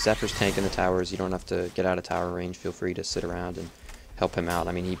 If Zephyr's tanking the towers, you don't have to get out of tower range. Feel free to sit around and help him out.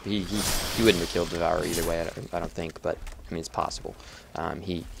 I mean, he wouldn't have killed Devour either way, I don't think, but I mean, it's possible.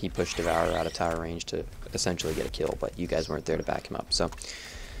 He pushed Devour out of tower range to essentially get a kill, but you guys weren't there to back him up. So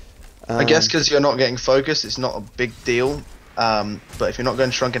I guess because you're not getting focused, it's not a big deal. But if you're not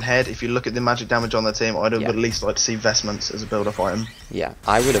going Shrunken Head, if you look at the magic damage on the team, I'd at least like to see Vestments as a build-up item. Yeah,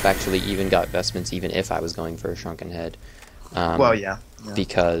 I would have actually even got Vestments even if I was going for a Shrunken Head. Well, yeah.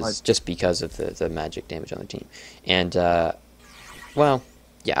 Just because of the magic damage on the team. And, well,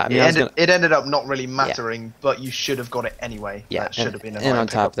 yeah, I mean, it ended up not really mattering, but you should have got it anyway. Yeah, that should have been. And on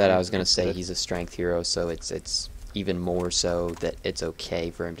top of that, I was going to say he's a strength hero, so it's even more so that it's okay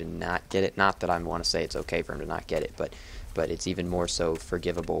for him to not get it. Not that I want to say it's okay for him to not get it, but it's even more so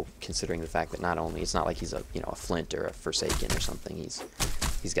forgivable considering the fact that not only it's not like he's a a Flint or a Forsaken or something.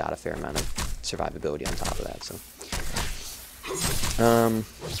 He's got a fair amount of survivability on top of that. So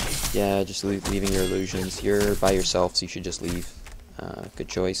yeah, just leaving your illusions. You're by yourself, so you should just leave. Good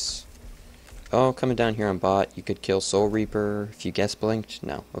choice. Oh, coming down here on bot, you could kill Soul Reaper if you guess blinked.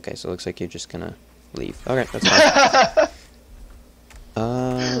 No, okay, so it looks like you're just gonna leave. Okay, that's fine.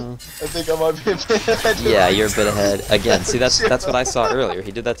 I think I might be a bit ahead. Yeah, you're a bit ahead. Again, see, that's what I saw earlier.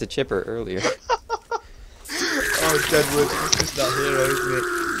 He did that to Chipper earlier. Oh, Deadwood, it's just that hero,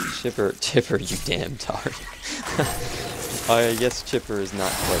 isn't it? Chipper, you damn tart. I guess Chipper is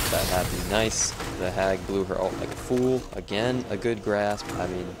not quite that happy. Nice. The hag blew her ult like a fool. Again, a good grasp. I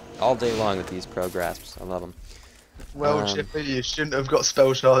mean, all day long with these pro grasps. I love them. Well, Chipper, you shouldn't have got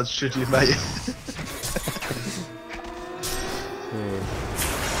spell shards, should you, mate?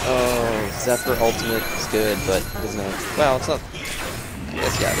 Oh, Zephyr ultimate is good, but it doesn't have... Well, it's not... I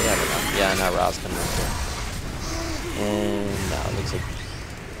guess, yeah, they have enough. Yeah, now Ra's coming up there. And now it looks like...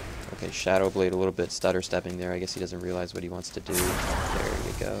 Okay, Shadow Blade a little bit stutter stepping there. I guess he doesn't realize what he wants to do. There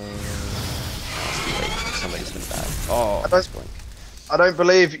you go. It's too late. Somebody's gonna die. Oh, nice blink. I don't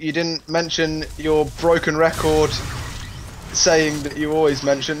believe you didn't mention your broken record saying that you always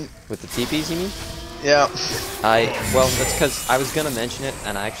mention. With the TPs, you mean? Yeah. Well, that's because I was gonna mention it,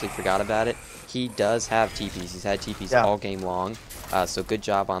 and I actually forgot about it. He does have TPs. He's had TPs all game long. So good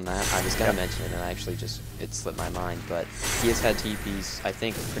job on that. I was gonna mention it, and I actually it slipped my mind. But he has had TPs, I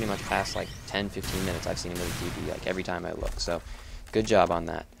think, pretty much past like 10-15 minutes. I've seen him with a TP like every time I look. So good job on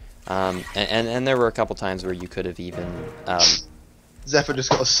that. And there were a couple times where you could have even. Zephyr just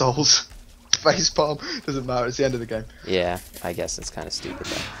got a souls facepalm. Doesn't matter. It's the end of the game. Yeah, I guess it's kind of stupid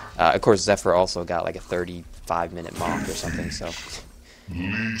though. Of course, Zephyr also got like a 35-minute mock or something. So.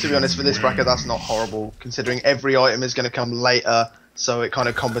 To be honest, for this bracket, that's not horrible, considering every item is going to come later, so it kind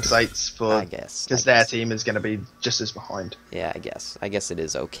of compensates for... I guess. Because their team is going to be just as behind. Yeah, I guess. I guess it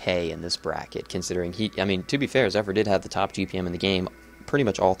is okay in this bracket, considering I mean, to be fair, Zephyr did have the top GPM in the game pretty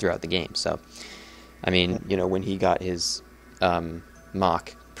much all throughout the game, so... I mean, when he got his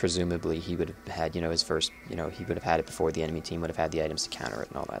mock, presumably he would have had, his first... he would have had it before the enemy team would have had the items to counter it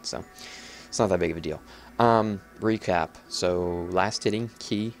and all that, so... It's not that big of a deal. Recap. So, last hitting,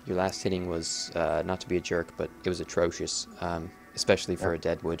 key. Your last hitting was, not to be a jerk, but it was atrocious, especially for a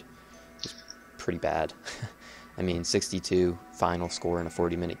Deadwood. It was pretty bad. I mean, 62 final score in a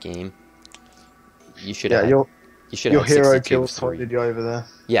 40-minute game. You should have... your hero 62 kills pointed you over there.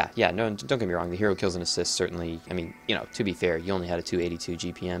 Yeah, no, don't get me wrong. The hero kills and assists certainly... I mean, to be fair, you only had a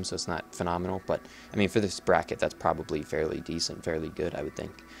 282 GPM, so it's not phenomenal. But, I mean, for this bracket, that's probably fairly decent, fairly good, I would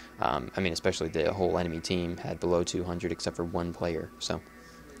think. I mean, especially the whole enemy team had below 200 except for one player, so.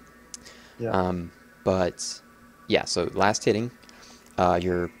 Yeah. But, yeah, so last hitting,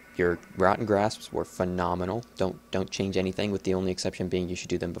 your your Rotten Grasps were phenomenal. Don't change anything, with the only exception being you should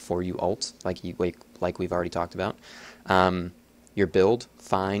do them before you ult, like we've already talked about. Your build,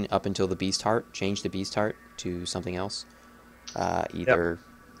 fine up until the Beast Heart. Change the Beast Heart to something else. Either,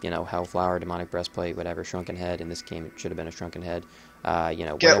 Hellflower, Demonic Breastplate, whatever, Shrunken Head. In this game, it should have been a Shrunken Head. Get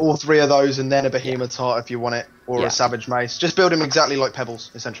Whatever. all three of those and then a Behemoth's Heart if you want it, or a Savage Mace. Just build them exactly like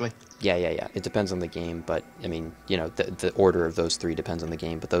Pebbles, essentially. Yeah. It depends on the game, but, I mean, the order of those three depends on the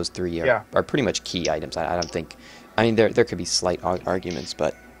game, but those three are pretty much key items. I don't think... I mean, there could be slight arguments,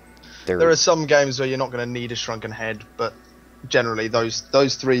 but... There are some games where you're not going to need a Shrunken Head, but generally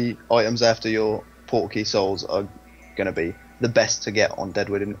those three items after your Portkey Souls are going to be the best to get on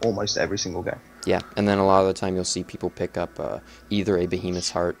Deadwood in almost every single game. Yeah, and then a lot of the time you'll see people pick up either a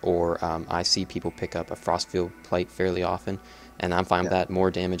Behemoth's Heart or I see people pick up a Frostfield Plate fairly often, and I'm fine with that. More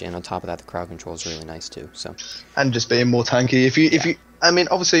damage, and on top of that, the crowd control is really nice too. So, and just being more tanky. If you, I mean,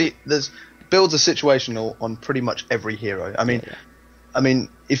 obviously there's builds are situational on pretty much every hero. I mean,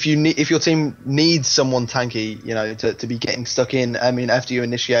 if your team needs someone tanky, to be getting stuck in, I mean, after you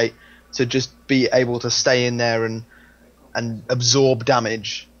initiate, to just be able to stay in there and absorb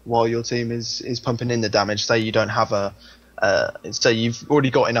damage while your team is pumping in the damage. Say you don't have say you've already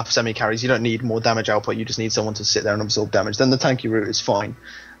got enough semi carries, you don't need more damage output. You just need someone to sit there and absorb damage. Then the tanky route is fine.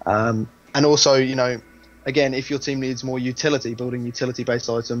 And also, again, if your team needs more utility, building utility-based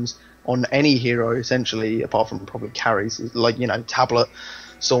items on any hero, essentially, apart from probably carries, like, Tablet,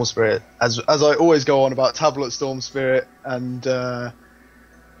 Storm Spirit, as I always go on about Tablet, Storm Spirit, and,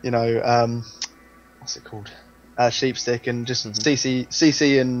 what's it called? Sheepstick, and just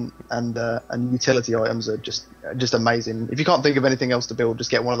CC and utility items are just amazing. If you can't think of anything else to build,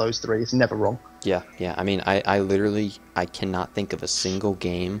 just get one of those three. It's never wrong. Yeah. I mean, I literally cannot think of a single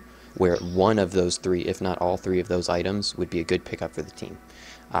game where one of those three, if not all three of those items, would be a good pickup for the team.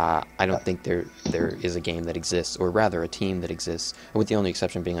 I don't think there is a game that exists, or rather a team that exists, with the only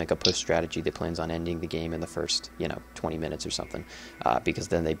exception being like a push strategy that plans on ending the game in the first 20 minutes or something, because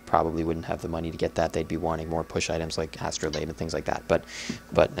then they probably wouldn't have the money to get that. They'd be wanting more push items like Astrolabe and things like that. But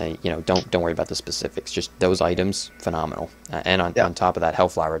don't worry about the specifics. Just those items, phenomenal. And on top of that,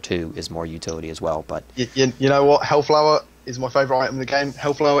 Hellflower too is more utility as well. But you know what, Hellflower is my favourite item in the game.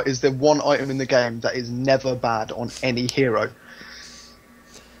 Hellflower is the one item in the game that is never bad on any hero.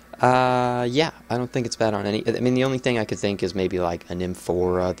 I don't think it's bad on any... I mean, the only thing I could think is maybe like a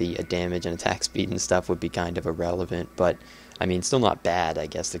Nymphora, the damage and attack speed and stuff would be kind of irrelevant, but, I mean, still not bad, I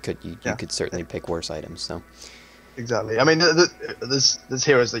guess. You could certainly pick worse items, so... Exactly. I mean, there's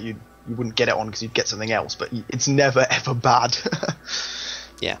heroes that you wouldn't get it on because you'd get something else, but it's never, ever bad.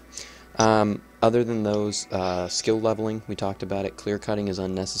 Yeah. Other than those, skill leveling, we talked about it. Clear cutting is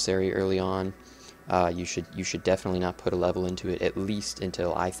unnecessary early on. You should definitely not put a level into it, at least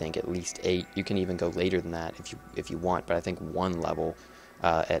until, I think, at least 8. You can even go later than that if you want, but I think one level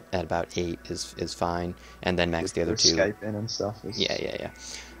at about 8 is fine, and then max the other 2. Escaping and stuff. Yeah.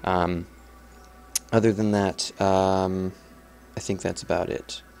 Other than that, I think that's about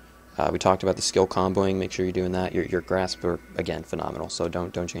it. We talked about the skill comboing. Make sure you're doing that. Your grasp are, again, phenomenal, so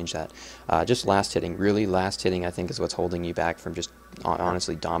don't change that. Just last hitting. Really, last hitting, I think, is what's holding you back from just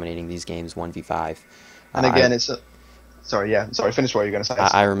honestly dominating these games 1v5. And again, Sorry, finish what you're going to say.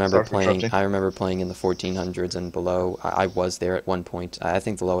 I remember playing in the 1400s and below. I was there at one point. I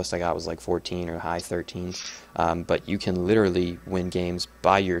think the lowest I got was like 14 or high 13s. But you can literally win games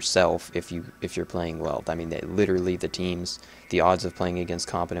by yourself if you're playing well. I mean, the odds of playing against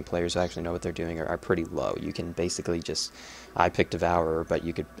competent players who actually know what they're doing are pretty low. You can basically just... I picked Devourer, but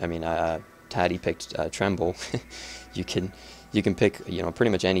you could... I mean, Taddy picked Tremble. You can pick pretty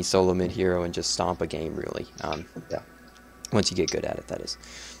much any solo mid hero and just stomp a game, really. Once you get good at it, that is.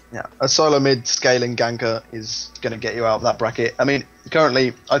 Yeah, a solo mid scaling ganker is going to get you out of that bracket. I mean,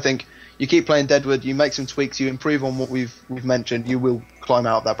 currently, I think you keep playing Deadwood, you make some tweaks, you improve on what we've mentioned, you will climb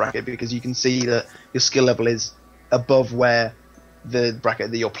out of that bracket because you can see that your skill level is above where the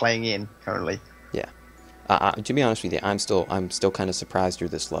bracket that you're playing in currently. Yeah. To be honest with you, I'm still kind of surprised you're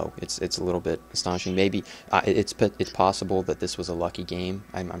this low. It's a little bit astonishing. Maybe it's possible that this was a lucky game.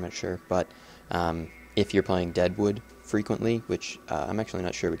 I'm not sure, but if you're playing Deadwood frequently, which I'm actually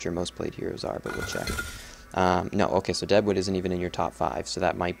not sure what your most played heroes are, but we'll check. No, okay, so Deadwood isn't even in your top 5, so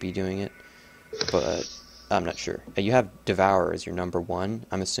that might be doing it, but I'm not sure. You have Devourer as your number 1,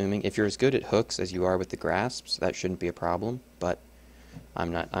 I'm assuming. If you're as good at hooks as you are with the grasps, that shouldn't be a problem, but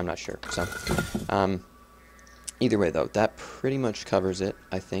I'm not sure. So, either way, though, that pretty much covers it,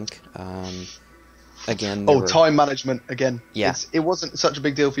 I think. Again, time management again. Yeah. It wasn't such a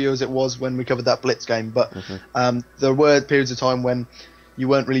big deal for you as it was when we covered that Blitz game, but there were periods of time when you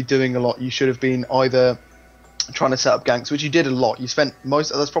weren't really doing a lot. You should have been either trying to set up ganks, which you did a lot. You spent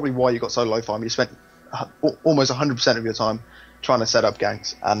that's probably why you got so low farm. You spent almost 100% of your time trying to set up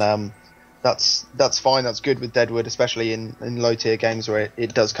ganks, and that's fine. That's good with Deadwood, especially in low tier games where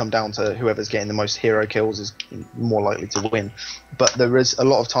it does come down to whoever's getting the most hero kills is more likely to win. But there is a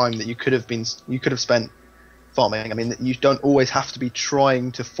lot of time that you could have spent farming. I mean, you don't always have to be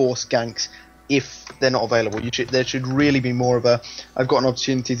trying to force ganks if they're not available. There should really be more of a, I've got an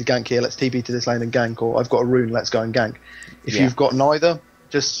opportunity to gank here, let's TP to this lane and gank, or I've got a rune, let's go and gank. If you've got neither,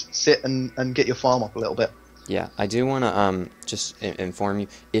 just sit and get your farm up a little bit. Yeah, I do want to just inform you,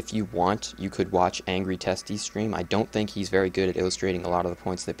 if you want, you could watch Angry Testy's stream. I don't think he's very good at illustrating a lot of the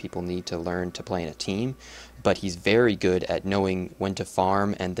points that people need to learn to play in a team, but he's very good at knowing when to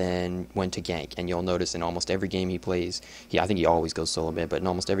farm and then when to gank. And you'll notice in almost every game he plays, I think he always goes solo mid, but in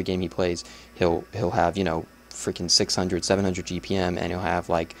almost every game he plays, he'll have, freaking 600, 700 GPM, and he'll have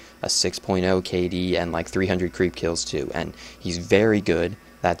like a 6.0 KD and like 300 creep kills too. And he's very good.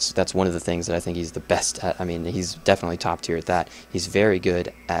 That's one of the things that I think he's the best at. I mean, he's definitely top tier at that. He's very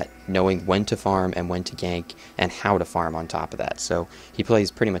good at knowing when to farm and when to gank and how to farm on top of that. So he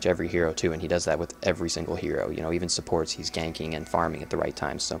plays pretty much every hero too, and he does that with every single hero. Even supports, he's ganking and farming at the right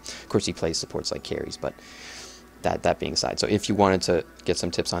time. So of course he plays supports like carries, but that being aside. So if you wanted to get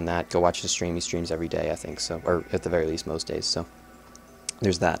some tips on that, go watch his stream. He streams every day, I think, so, or at the very least most days. So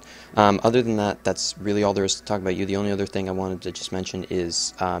there's that. Other than that, that's really all there is to talk about you. The only other thing I wanted to just mention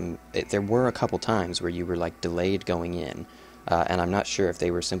is there were a couple times where you were like delayed going in, and I'm not sure if they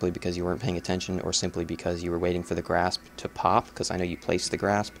were simply because you weren't paying attention or simply because you were waiting for the grasp to pop, because I know you placed the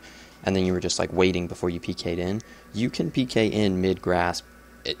grasp and then you were just like waiting before you PK'd in. You can PK in mid-grasp.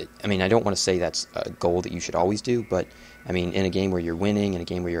 I mean, I don't want to say that's a goal that you should always do, but I mean, in a game where you're winning, in a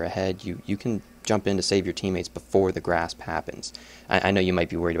game where you're ahead, you can jump in to save your teammates before the grasp happens. I know you might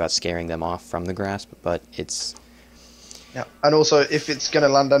be worried about scaring them off from the grasp, but it's... Yeah, and also, if it's going to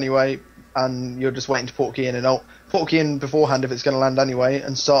land anyway, and you're just waiting to port key in and out, port key in beforehand if it's going to land anyway,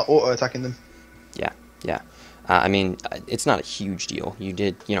 and start auto-attacking them. Yeah. I mean, it's not a huge deal. You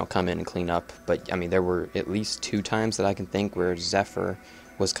did, come in and clean up, but, I mean, there were at least 2 times that I can think where Zephyr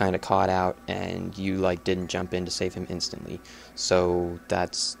was kind of caught out and you didn't jump in to save him instantly. So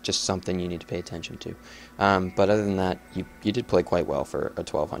that's just something you need to pay attention to. But other than that, you did play quite well for a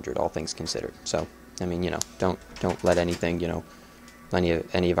 1200, all things considered. So I mean, don't let anything,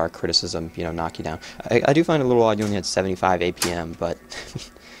 any of our criticism, knock you down. I do find it a little odd you only had 75 APM, but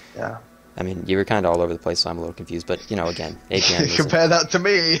yeah. I mean, you were kind of all over the place, so I'm a little confused. But again, APM. Compare that to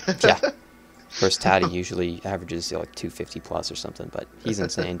me. Yeah. Whereas Taddy usually averages like 250 plus or something, but he's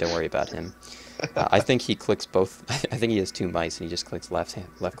insane. Don't worry about him. I think he clicks both. I think he has 2 mice and he just clicks left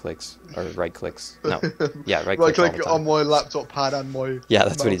clicks or right clicks. No, yeah, right clicks all the click time. On my laptop pad and my yeah,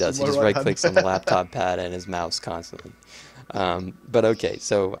 that's what he does. mouse He just on my right clicks on the laptop pad and his mouse constantly. But okay,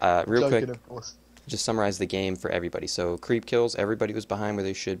 so real Joking, quick, of course. just summarize the game for everybody. So creep kills, everybody was behind where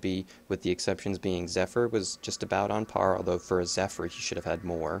they should be, with the exceptions being Zephyr was just about on par, although for a Zephyr he should have had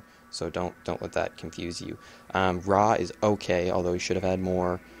more. So don't let that confuse you. Ra is okay, although he should have had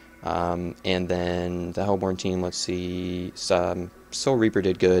more. And then the Hellborn team, let's see, Soul Reaper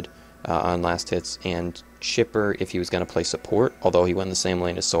did good on last hits, and Chipper, if he was going to play support, although he went in the same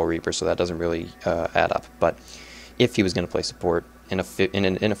lane as Soul Reaper, so that doesn't really add up. But if he was going to play support in a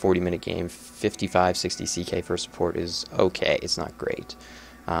 40-minute game, 55, 60 CK for support is okay. It's not great.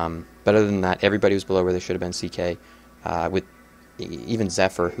 But other than that, everybody was below where they should have been CK. With even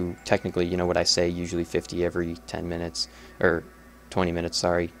Zephyr, who technically, what I say, usually 50 every 10 minutes, or 20 minutes,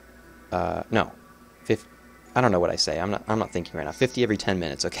 sorry. No, 50, I don't know what I say. I'm not thinking right now. 50 every 10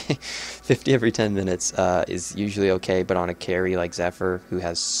 minutes, okay? 50 every 10 minutes is usually okay, but on a carry like Zephyr, who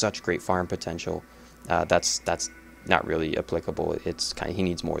has such great farm potential, that's not really applicable. It's he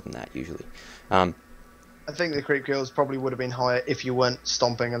needs more than that usually. I think the creep kills probably would have been higher if you weren't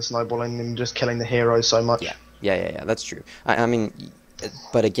stomping and snowballing and just killing the heroes so much. Yeah, that's true. I mean,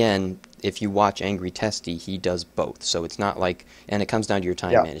 but again, if you watch Angry Testy, he does both. So it's not like, and it comes down to your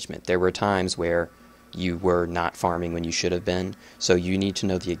time management. There were times where you were not farming when you should have been, so you need to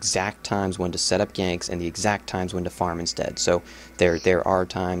know the exact times when to set up ganks and the exact times when to farm instead. So there are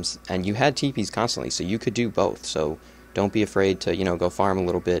times, and you had TPs constantly, so you could do both. So don't be afraid to, go farm a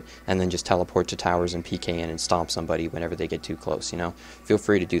little bit and then just teleport to towers and PK in and stomp somebody whenever they get too close, Feel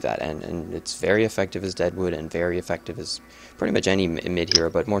free to do that, and it's very effective as Deadwood and very effective as pretty much any mid hero,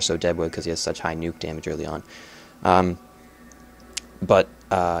 but more so Deadwood because he has such high nuke damage early on. But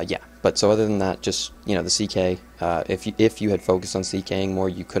Yeah, but so other than that, just the CK. If you had focused on CKing more,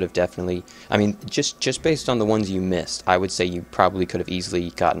 you could have definitely. I mean, just based on the ones you missed, I would say you probably could have easily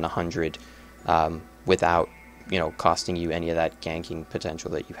gotten 100 without costing you any of that ganking potential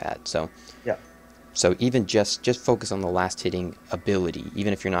that you had. Yeah. So even just focus on the last hitting ability,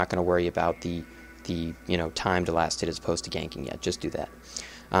 even if you're not going to worry about the time to last hit as opposed to ganking yet. Just do that.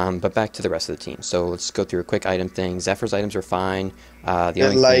 But back to the rest of the team. So let's go through a quick item thing. Zephyr's items are fine. The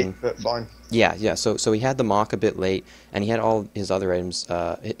only late, thing, but fine. yeah. So he had the mock a bit late, and he had all his other items.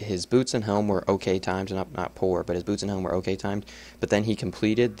 His boots and helm were okay timed, not poor, but his boots and helm were okay timed. But then he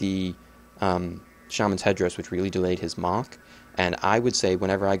completed the Shaman's headdress, which really delayed his mock. And I would say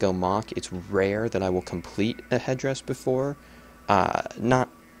whenever I go mock, it's rare that I will complete a headdress before. Not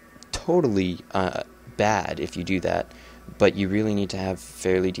totally bad if you do that, but you really need to have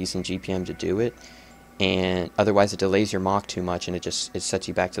fairly decent GPM to do it, and otherwise it delays your mock too much, and it sets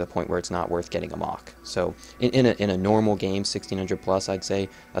you back to the point where it's not worth getting a mock. So in a normal game, 1600 plus, I'd say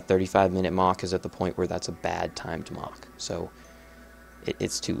a 35-minute mock is at the point where that's a bad time to mock. So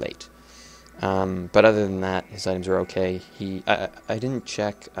it's too late. But other than that, his items are okay. I didn't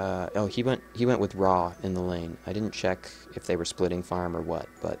check. He went with Raw in the lane. I didn't check if they were splitting farm or what,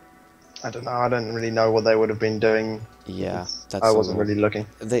 but I don't know. I don't really know what they would have been doing. Yeah, I wasn't really looking.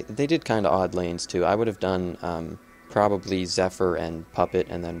 They did kind of odd lanes too. I would have done probably Zephyr and Puppet,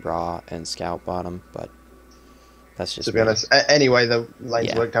 and then Raw and Scout bottom, but that's just to be honest. Anyway, the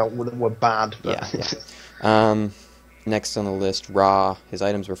lanes worked out were bad. But. Yeah. Next on the list, Raw. His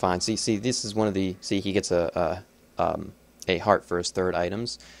items were fine. See, this is one of the. See, he gets a heart for his third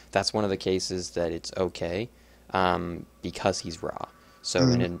items. That's one of the cases that it's okay, because he's Raw.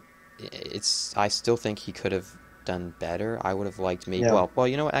 So I still think he could have done better. I would have liked maybe. Yeah. Well,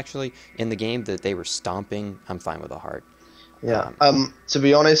 you know what? Actually, in the game that they were stomping, I'm fine with a heart. Yeah. To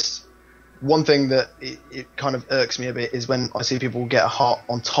be honest, one thing that it kind of irks me a bit is when I see people get a heart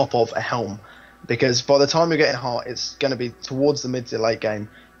on top of a helm. Because by the time you're getting heart, it's going to be towards the mid to late game.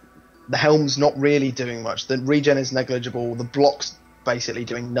 The helm's not really doing much. The regen is negligible. The block's basically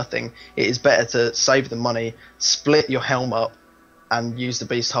doing nothing. It is better to save the money, split your helm up, and use the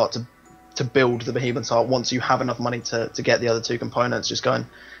beast heart to build the behemoth heart. Once you have enough money to get the other two components, just go and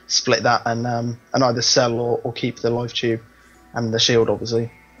split that and either sell or keep the life tube and the shield,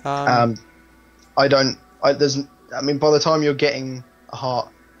 obviously. By the time you're getting a heart,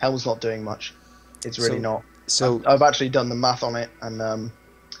 helm's not doing much. It's really not. So I've actually done the math on it, and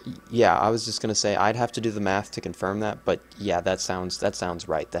yeah, I was just gonna say I'd have to do the math to confirm that, but yeah, that sounds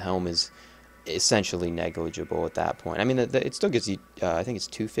right. The helm is essentially negligible at that point. I mean, it still gives you, I think it's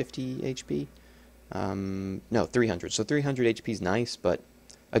 250 HP. No, 300. So 300 HP is nice, but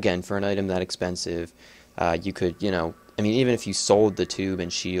again, for an item that expensive, you could, I mean, even if you sold the tube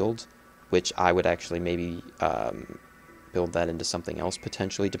and shield, which I would actually maybe build that into something else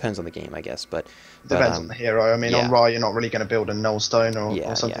potentially. Depends on the game, I guess. Depends on the hero. I mean, on Ra, you're not really going to build a nullstone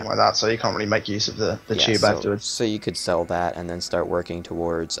or something like that, so you can't really make use of the tube afterwards. So you could sell that and then start working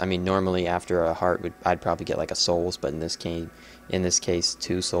towards. I mean, normally after a heart, I'd probably get like a souls, but in this case,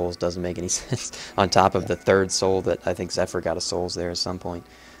 2 souls doesn't make any sense. On top of the 3rd soul that I think Zephyr got a souls there at some point.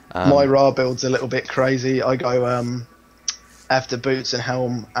 My Ra build's a little bit crazy. I go after boots and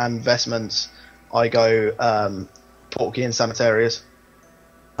helm and vestments. I go. Porky and Sanitarius.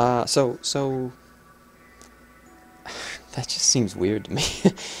 So that just seems weird to me.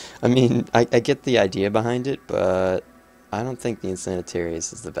 I mean, I get the idea behind it, but I don't think the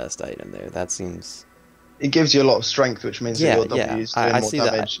Insanitarius is the best item there. That seems. It gives you a lot of strength, which means that your W's doing more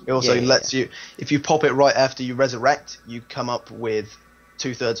damage. That. It also lets you, if you pop it right after you resurrect, you come up with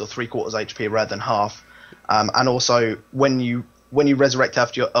 2/3 or 3/4 HP rather than half. And also, when you resurrect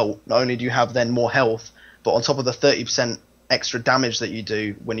after your ult, not only do you have then more health, but on top of the 30% extra damage that you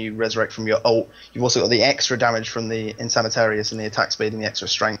do when you resurrect from your ult, you've also got the extra damage from the Insanitarius and the attack speed and the extra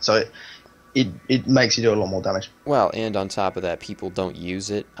strength. So it makes you do a lot more damage. Well, and on top of that, people don't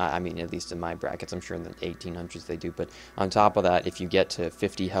use it. I mean, at least in my brackets, I'm sure in the 1800s they do. But on top of that, if you get to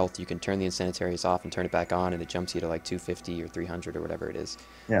 50 health, you can turn the Insanitarius off and turn it back on, and it jumps you to like 250 or 300 or whatever it is.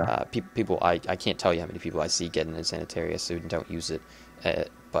 Yeah. People, I can't tell you how many people I see getting Insanitarius who don't use it.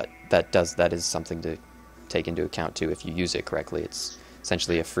 But that is something to take into account too. If you use it correctly, it's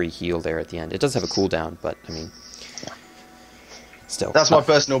essentially a free heal there at the end. It does have a cooldown, but I mean, still. That's my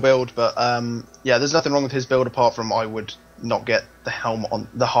personal build, but there's nothing wrong with his build apart from I would not get the helm on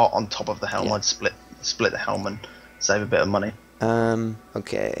the heart on top of the helm. I'd split the helm and save a bit of money.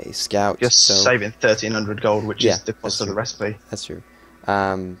 Okay, Scout. Just saving 1,300 gold, which is the cost of the recipe. That's true.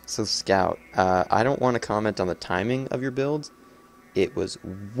 So Scout, I don't want to comment on the timing of your build. it was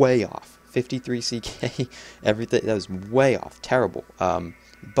way off. 53 CK, everything, that was way off. Terrible.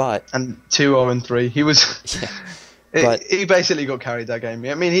 But... And 2-0-3. He was... Yeah. But he basically got carried that game.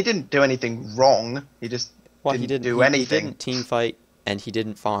 I mean, he didn't do anything wrong. He just didn't do anything. He didn't team fight, and he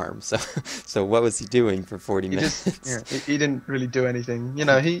didn't farm. So what was he doing for 40 minutes? He didn't really do anything. You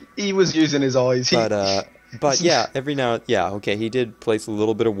know, he was using his eyes. But yeah, okay, he did place a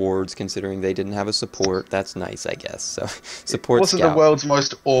little bit of wards, considering they didn't have a support. That's nice, I guess. So support wasn't scout. The world's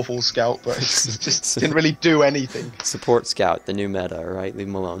most awful scout, but just didn't really do anything. Support scout, the new meta, right? Leave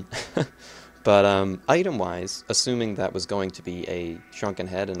him alone. But item-wise, assuming that was going to be a shrunken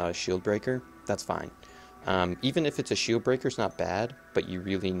head and not a shield breaker, that's fine. Even if it's a shield breaker, it's not bad, but you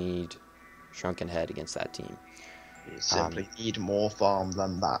really need shrunken head against that team. You simply need more farm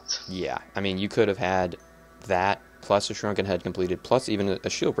than that. Yeah, I mean, you could have had that plus a shrunken head completed, plus even a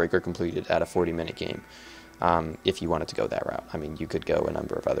shield breaker completed at a 40-minute game, if you wanted to go that route. I mean, you could go a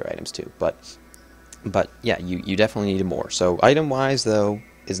number of other items too, but yeah, you definitely needed more. So item-wise, though,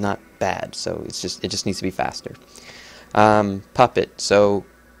 is not bad, so it just needs to be faster. Puppet, so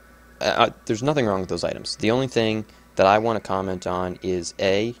there's nothing wrong with those items. The only thing that I want to comment on is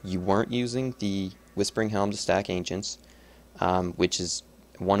you weren't using the Whispering Helm to stack Ancients, which is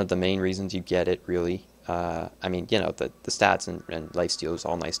one of the main reasons you get it, really. I mean, you know, the stats and lifesteal is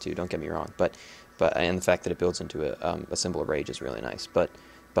all nice too, don't get me wrong, but and the fact that it builds into a symbol of rage is really nice, but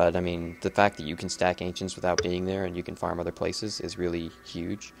I mean, the fact that you can stack Ancients without being there and you can farm other places is really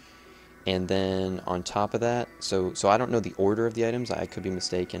huge. And then on top of that, so I don't know the order of the items, I could be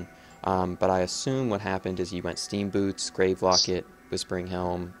mistaken, but I assume what happened is you went Steam Boots, Grave Locket, Whispering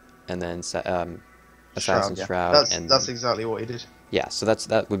Helm, and then Assassin's Shroud. That's exactly what he did. Yeah, so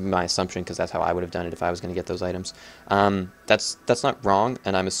that would be my assumption, because that's how I would have done it if I was going to get those items. That's not wrong,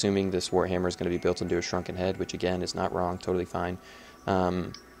 and I'm assuming this Warhammer is going to be built into a shrunken head, which again is not wrong, totally fine.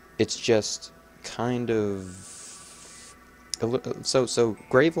 It's just kind of... So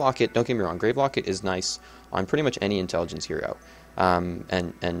Grave Locket, don't get me wrong, Grave Locket is nice on pretty much any intelligence hero.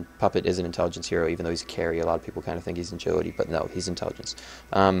 And Puppet is an intelligence hero, even though he's a carry. A lot of people kind of think he's agility, but no, he's intelligence.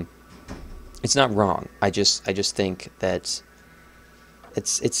 It's not wrong. I just think that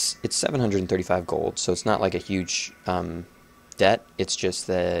it's 735 gold, so it's not like a huge debt. It's just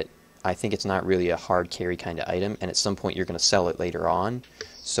that I think it's not really a hard carry kind of item, and at some point you're going to sell it later on,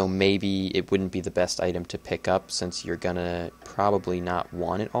 so maybe it wouldn't be the best item to pick up, since you're going to probably not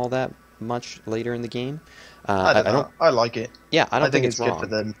want it all that much later in the game. I don't know. I like it. Yeah, I don't think it's good for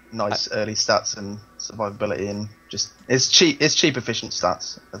the nice early stats and survivability, and just it's cheap, efficient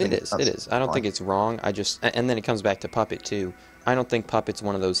stats. It is. I don't think it's wrong. And then it comes back to Puppet too. I don't think Puppet's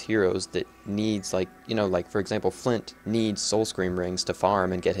one of those heroes that needs, like, you know, like for example, Flint needs Soul Scream rings to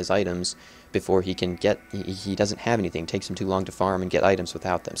farm and get his items before he can get. He doesn't have anything. It takes him too long to farm and get items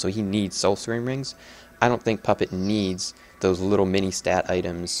without them. So he needs Soul Scream rings. I don't think Puppet needs those little mini stat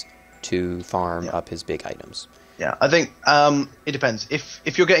items to farm up his big items. Yeah, I think it depends.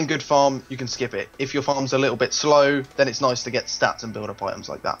 If you're getting good farm, you can skip it. If your farm's a little bit slow, then it's nice to get stats and build up items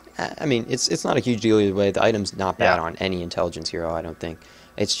like that. I mean, it's not a huge deal either way. The item's not bad on any intelligence hero, I don't think.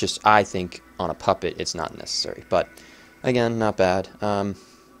 It's just, I think, on a Puppet, it's not necessary. But, again, not bad.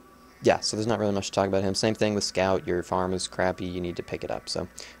 Yeah, so there's not really much to talk about him. Same thing with Scout. Your farm is crappy, you need to pick it up. So,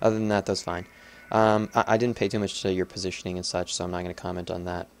 other than that, that's fine. I didn't pay too much to your positioning and such, so I'm not going to comment on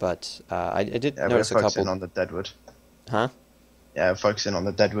that. But I did notice a couple. Focusing on the Deadwood. Huh? Yeah, focusing on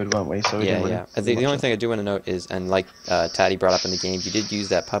the Deadwood, weren't we? So yeah. The only thing I do want to note is, and like Taddy brought up in the game, you did use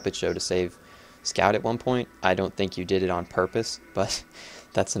that puppet show to save Scout at one point. I don't think you did it on purpose, but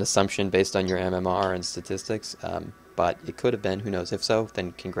that's an assumption based on your MMR and statistics. But it could have been. Who knows? If so,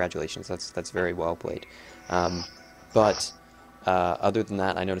 then congratulations. That's very well played. But other than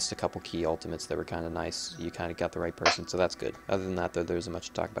that, I noticed a couple key ultimates that were kind of nice. You kind of got the right person, so that's good. Other than that, though, there isn't much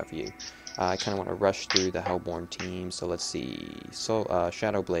to talk about for you. I kind of want to rush through the Hellborn team, so let's see. So,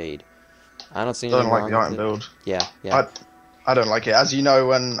 Shadowblade. I don't see anything wrong with it. I don't like the item build. Yeah. I don't like it. As you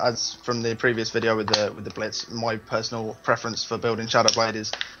know, as from the previous video with the Blitz, my personal preference for building Shadowblade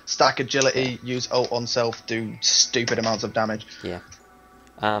is stack agility, use ult on self, do stupid amounts of damage. Yeah.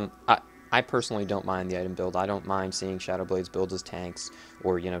 I personally don't mind the item build. I don't mind seeing Shadowblades build as tanks,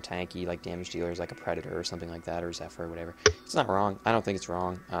 or, you know, tanky, like damage dealers, like a Predator or something like that, or Zephyr or whatever. It's not wrong. I don't think it's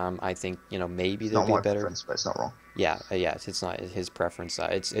wrong. I think, you know, maybe there'd be better. Preference, but it's not wrong. Yeah, it's not his preference.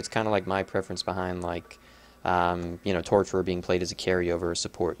 It's kind of like my preference behind, like, you know, Torturer being played as a carry over a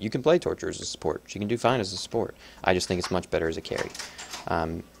support. You can play Torturer as a support. You can do fine as a support. I just think it's much better as a carry.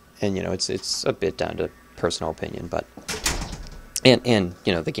 And, you know, it's a bit down to personal opinion, but And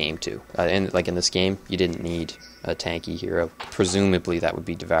you know, the game too. And like in this game, you didn't need a tanky hero. Presumably that would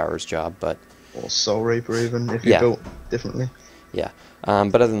be Devourer's job, but Or Soul Reaper even, if you yeah, built differently. yeah.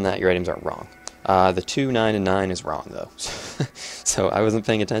 But other than that, your items aren't wrong. The 2, 9, and 9 is wrong though. So I wasn't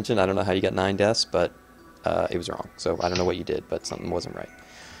paying attention. I don't know how you got 9 deaths, but it was wrong. So I don't know what you did, but something wasn't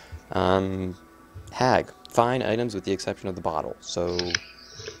right. Hag, fine items with the exception of the bottle. So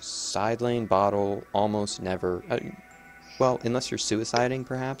side lane bottle almost never. Well, unless you're suiciding,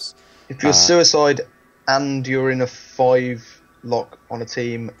 perhaps. If you're suicide and you're in a 5 lock on a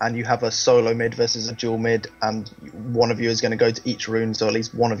team and you have a solo mid versus a dual mid and one of you is going to go to each rune, so at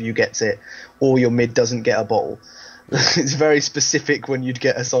least one of you gets it, or your mid doesn't get a bottle. It's very specific when you'd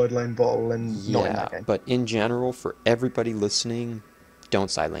get a side lane bottle and not in that game. But in general, for everybody listening, don't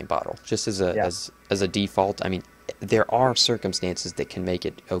side lane bottle. Just as a as a default. I mean, there are circumstances that can make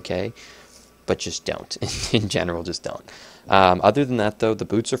it okay, but just don't. In general, just don't. Other than that, though, the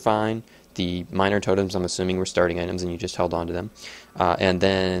boots are fine. The minor totems, I'm assuming, were starting items, and you just held on to them. And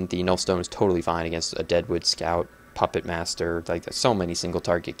then the Nullstone is totally fine against a Deadwood Scout, Puppet Master. Like, there's so many single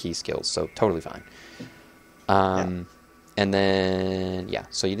target key skills, so totally fine. And then, yeah,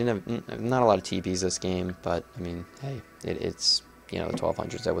 so you didn't have not a lot of TPs this game, but I mean, hey, it's the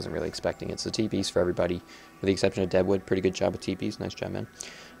 1200s. I wasn't really expecting it. So TPs for everybody, with the exception of Deadwood. Pretty good job with TPs. Nice job,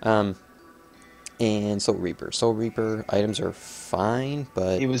 man. And Soul Reaper. Soul Reaper items are fine,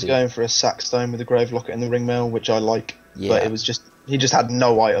 but he was going for a Sackstone with a Grave Locket and the Ring Mail, which I like. Yeah. But it was just he just had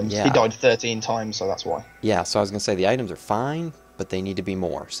no items. Yeah. He died 13 times, so that's why. Yeah, so I was gonna say the items are fine, but they need to be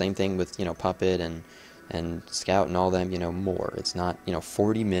more. Same thing with Puppet and Scout and all them. More. It's not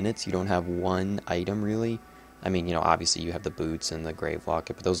 40 minutes. You don't have one item really. I mean, obviously you have the boots and the Grave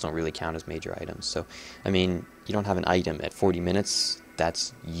Locket, but those don't really count as major items. So, I mean, you don't have an item at 40 minutes.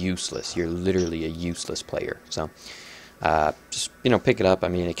 That's useless. You're literally a useless player. So, just pick it up. I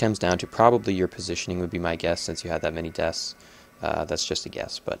mean, it comes down to probably your positioning would be my guess, since you had that many deaths. That's just a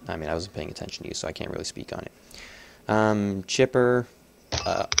guess, but I mean, I wasn't paying attention to you, so I can't really speak on it. Chipper,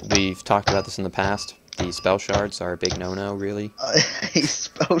 we've talked about this in the past. The spell shards are a big no-no, really. I hate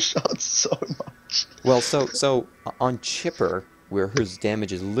spell shards so much. Well, so on Chipper, where his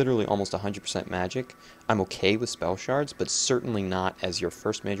damage is literally almost 100% magic, I'm okay with spell shards, but certainly not as your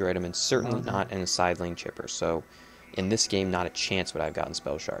first major item, and certainly not in a side lane Chipper. So, in this game, not a chance would I have gotten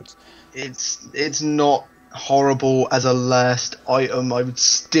spell shards. It's not horrible as a last item. I would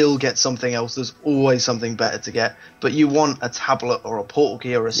still get something else. There's always something better to get, but you want a tablet or a portal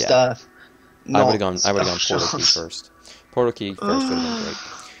key or a staff. I would have gone portal key first. Portal key first would have been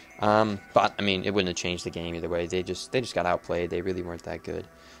great. But I mean, it wouldn't have changed the game either way. They just got outplayed. They really weren't that good.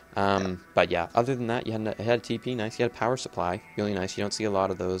 But yeah, other than that, you had a TP, nice. You had a power supply, really nice. You don't see a lot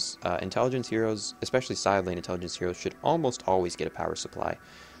of those. Intelligence heroes, especially side lane intelligence heroes, should almost always get a power supply.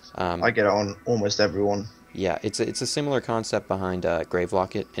 I get it on almost everyone. Yeah, it's a similar concept behind Grave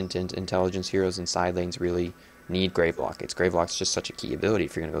Locket. Intelligence heroes and side lanes really need Grave Lockets. Grave Locket's just such a key ability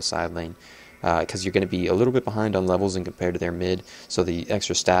if you're going to go side lane. Because you're going to be a little bit behind on levels and compared to their mid, so the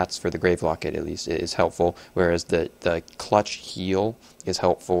extra stats for the Grave Locket at least is helpful, whereas the clutch heal is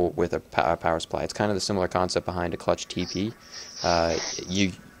helpful with a power supply. It's kind of the similar concept behind a clutch TP.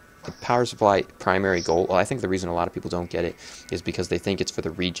 The power supply primary goal, well, I think the reason a lot of people don't get it is because they think it's for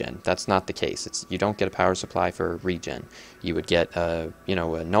the regen. That's not the case. You don't get a power supply for regen. You would get a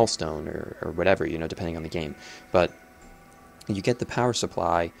Nullstone or whatever, depending on the game. But you get the power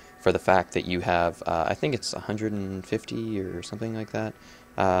supply for the fact that you have, I think it's 150 or something like that,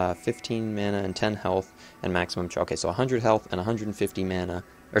 15 mana and 10 health and maximum charge. Okay, so 100 health and 150 mana,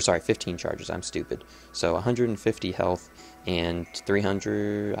 or sorry, 15 charges, I'm stupid. So 150 health and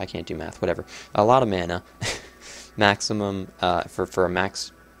 300, I can't do math, whatever. A lot of mana, maximum, for a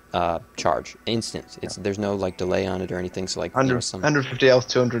max charge, instant. There's no delay on it or anything, so 150 health,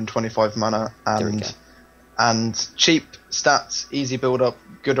 225 mana, and cheap stats, easy build up,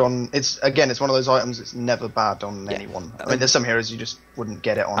 good on. It's one of those items that's never bad on anyone. I mean, there's some heroes you just wouldn't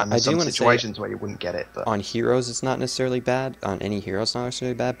get it on, and there's some situations where you wouldn't get it. But on heroes, it's not necessarily bad. On any hero, it's not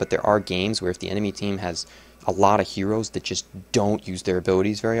necessarily bad. But there are games where if the enemy team has a lot of heroes that just don't use their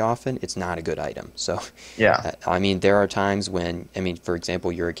abilities very often, it's not a good item. So, I mean, there are times when, for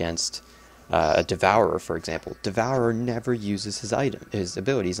example, you're against a Devourer, for example. Devourer never uses his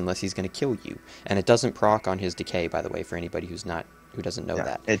abilities unless he's going to kill you, and it doesn't proc on his decay. By the way, for anybody who doesn't know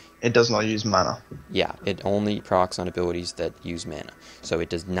that, it does not use mana. Yeah, it only procs on abilities that use mana. So it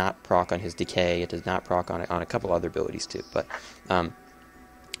does not proc on his decay. It does not proc on a couple other abilities too. But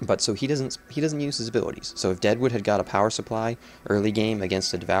But so he doesn't use his abilities. So if Deadwood had got a power supply early game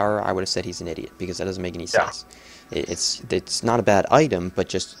against a Devourer, I would have said he's an idiot, because that doesn't make any Yeah. sense. It's not a bad item, but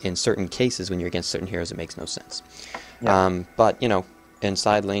just in certain cases when you're against certain heroes, it makes no sense. Yeah. But in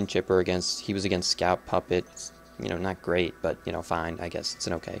side lane, Chipper he was against Scout Puppet. It's, not great, but fine. I guess it's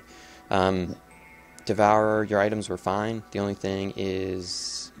an okay. Devourer, your items were fine. The only thing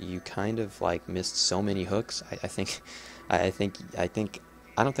is you kind of like missed so many hooks. I think I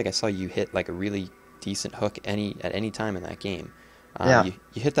don't think I saw you hit like a really decent hook at any time in that game. Yeah.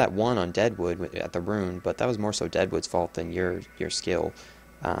 You hit that one on Deadwood at the rune, but that was more so Deadwood's fault than your skill.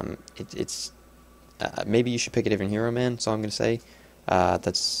 It's maybe you should pick a different hero, man. So I'm gonna say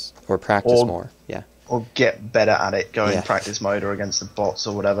or practice more. Yeah. Or get better at it, go in Yeah. practice mode or against the bots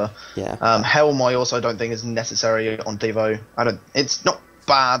or whatever. Yeah. Helm I also don't think is necessary on Devo. It's not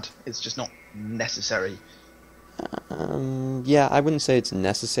bad, it's just not necessary. Yeah, I wouldn't say it's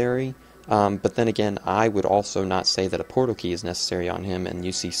necessary. But then again, I would also not say that a portal key is necessary on him, and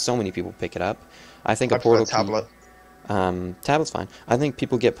you see so many people pick it up. I think a portal key. Tablet. Tablet's fine. I think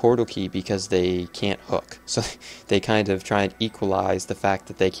people get portal key because they can't hook. So they kind of try and equalize the fact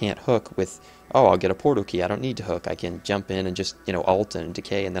that they can't hook with, oh, I'll get a portal key. I don't need to hook. I can jump in and just, ult and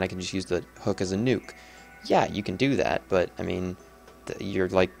decay, and then I can just use the hook as a nuke. Yeah, you can do that, but I mean, you're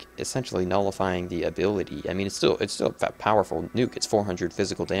like essentially nullifying the ability. I mean, it's still a powerful nuke. It's 400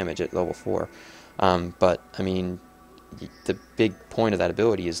 physical damage at level 4. But I mean, the big point of that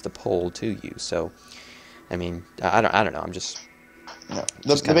ability is the pull to you. So, I mean, I don't know. I'm just. No.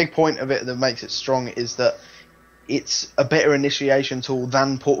 The big point of it that makes it strong is that it's a better initiation tool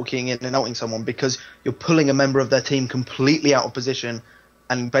than portal keying in and outing someone, because you're pulling a member of their team completely out of position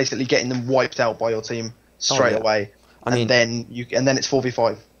and basically getting them wiped out by your team straight away. And then it's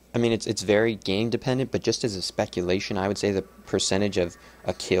 4v5. I mean, it's very game dependent, but just as a speculation, I would say the percentage of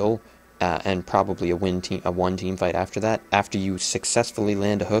a kill and probably a one team fight after that, after you successfully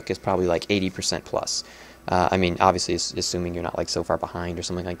land a hook, is probably like 80% plus. I mean, obviously, assuming you're not like so far behind or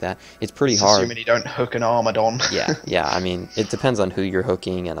something like that, it's pretty hard. Assuming you don't hook an Armadon. yeah. I mean, it depends on who you're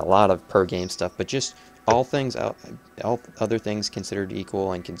hooking and a lot of per game stuff, but just all other things considered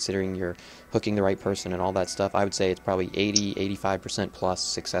equal, and considering you're hooking the right person and all that stuff, I would say it's probably 85% plus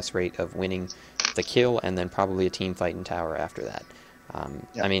success rate of winning the kill, and then probably a team fight in tower after that.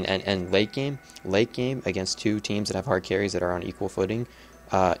 I mean, and late game against two teams that have hard carries that are on equal footing,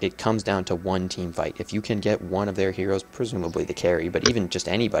 it comes down to one team fight. If you can get one of their heroes, presumably the carry, but even just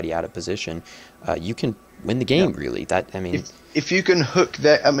anybody out of position, you can win the game. Really, if you can hook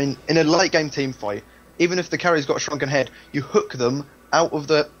in a late game team fight, even if the carry's got a shrunken head, you hook them out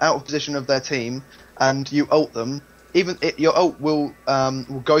of position of their team, and you ult them. Your ult will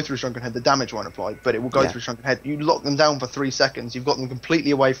go through shrunken head. The damage won't apply, but it will go through shrunken head. You lock them down for 3 seconds. You've got them completely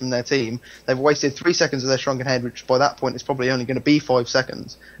away from their team. They've wasted 3 seconds of their shrunken head, which by that point is probably only going to be 5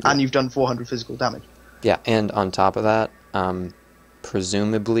 seconds, and you've done 400 physical damage. Yeah, and on top of that,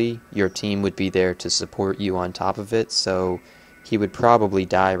 presumably your team would be there to support you on top of it, so he would probably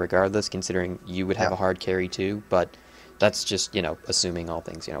die regardless, considering you would have a hard carry too, but that's just, assuming all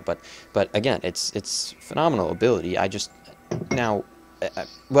things, but again, it's phenomenal ability. I don't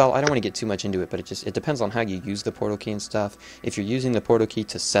want to get too much into it, but it depends on how you use the portal key and stuff. If you're using the portal key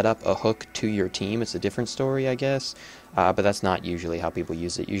to set up a hook to your team, it's a different story, I guess, but that's not usually how people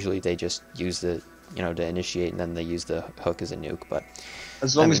use it. Usually they just use to initiate, and then they use the hook as a nuke, but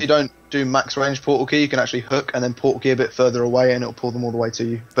as long as you don't do max range portal key, you can actually hook and then portal key a bit further away, and it'll pull them all the way to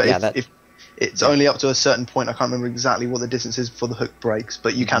you. But if it's only up to a certain point, I can't remember exactly what the distance is before the hook breaks,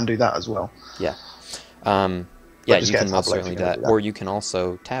 but you can do that as well. Yeah. You can most certainly do that. Or you can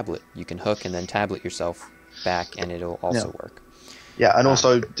also tablet. You can hook and then tablet yourself back, and it'll also work. Yeah, and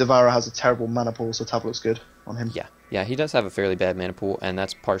also Devourer has a terrible mana pool, so tablet's good on him. Yeah, he does have a fairly bad mana pool, and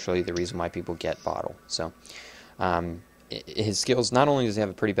that's partially the reason why people get Bottle. So, his skills, not only does he have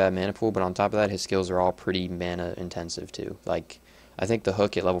a pretty bad mana pool, but on top of that, his skills are all pretty mana intensive too. Like, I think the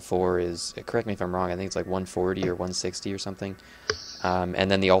hook at level 4 is, correct me if I'm wrong, I think it's like 140 or 160 or something.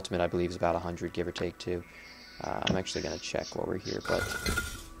 And then the ultimate, I believe, is about 100, give or take, too. I'm actually going to check while we're here, but...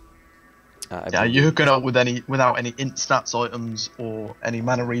 you hook it up without any int stats items or any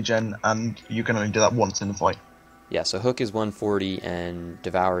mana regen, and you can only do that once in the fight. Yeah, so hook is 140 and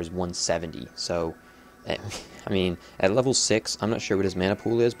Devour is 170, so... I mean, at level 6, I'm not sure what his mana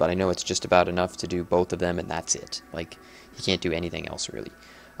pool is, but I know it's just about enough to do both of them, and that's it. Like, he can't do anything else, really.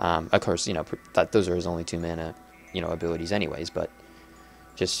 Of course, those are his only 2 mana, abilities anyways, but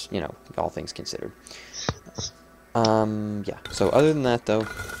just, all things considered. Yeah, so other than that, though,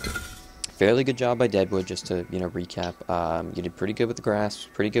 fairly good job by Deadwood, just to, recap. You did pretty good with the grass,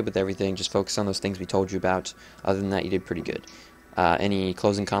 pretty good with everything. Just focus on those things we told you about. Other than that, you did pretty good. Any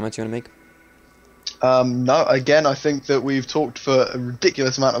closing comments you want to make? No, again, I think that we've talked for a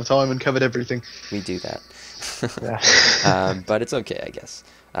ridiculous amount of time and covered everything. We do that. Yeah. But it's okay, I guess.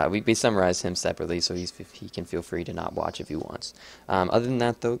 We summarize him separately, so he can feel free to not watch if he wants. Other than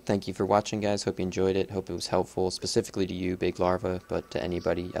that, though, thank you for watching, guys. Hope you enjoyed it. Hope it was helpful, specifically to you, BIGLarvae, but to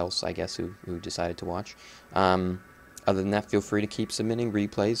anybody else, I guess, who decided to watch. Other than that, feel free to keep submitting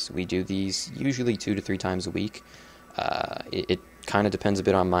replays. We do these usually 2 to 3 times a week. It kind of depends a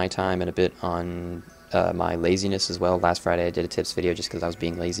bit on my time and a bit on my laziness as well. Last Friday I did a tips video just because I was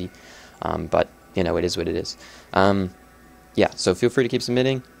being lazy. But, it is what it is. Yeah, so feel free to keep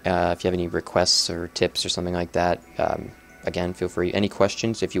submitting. If you have any requests or tips or something like that, again, feel free. Any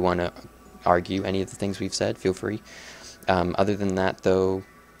questions, if you want to argue any of the things we've said, feel free. Other than that, though,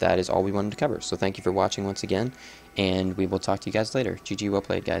 that is all we wanted to cover. So thank you for watching once again, and we will talk to you guys later. GG, well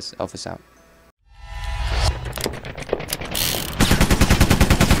played, guys. Elfis out.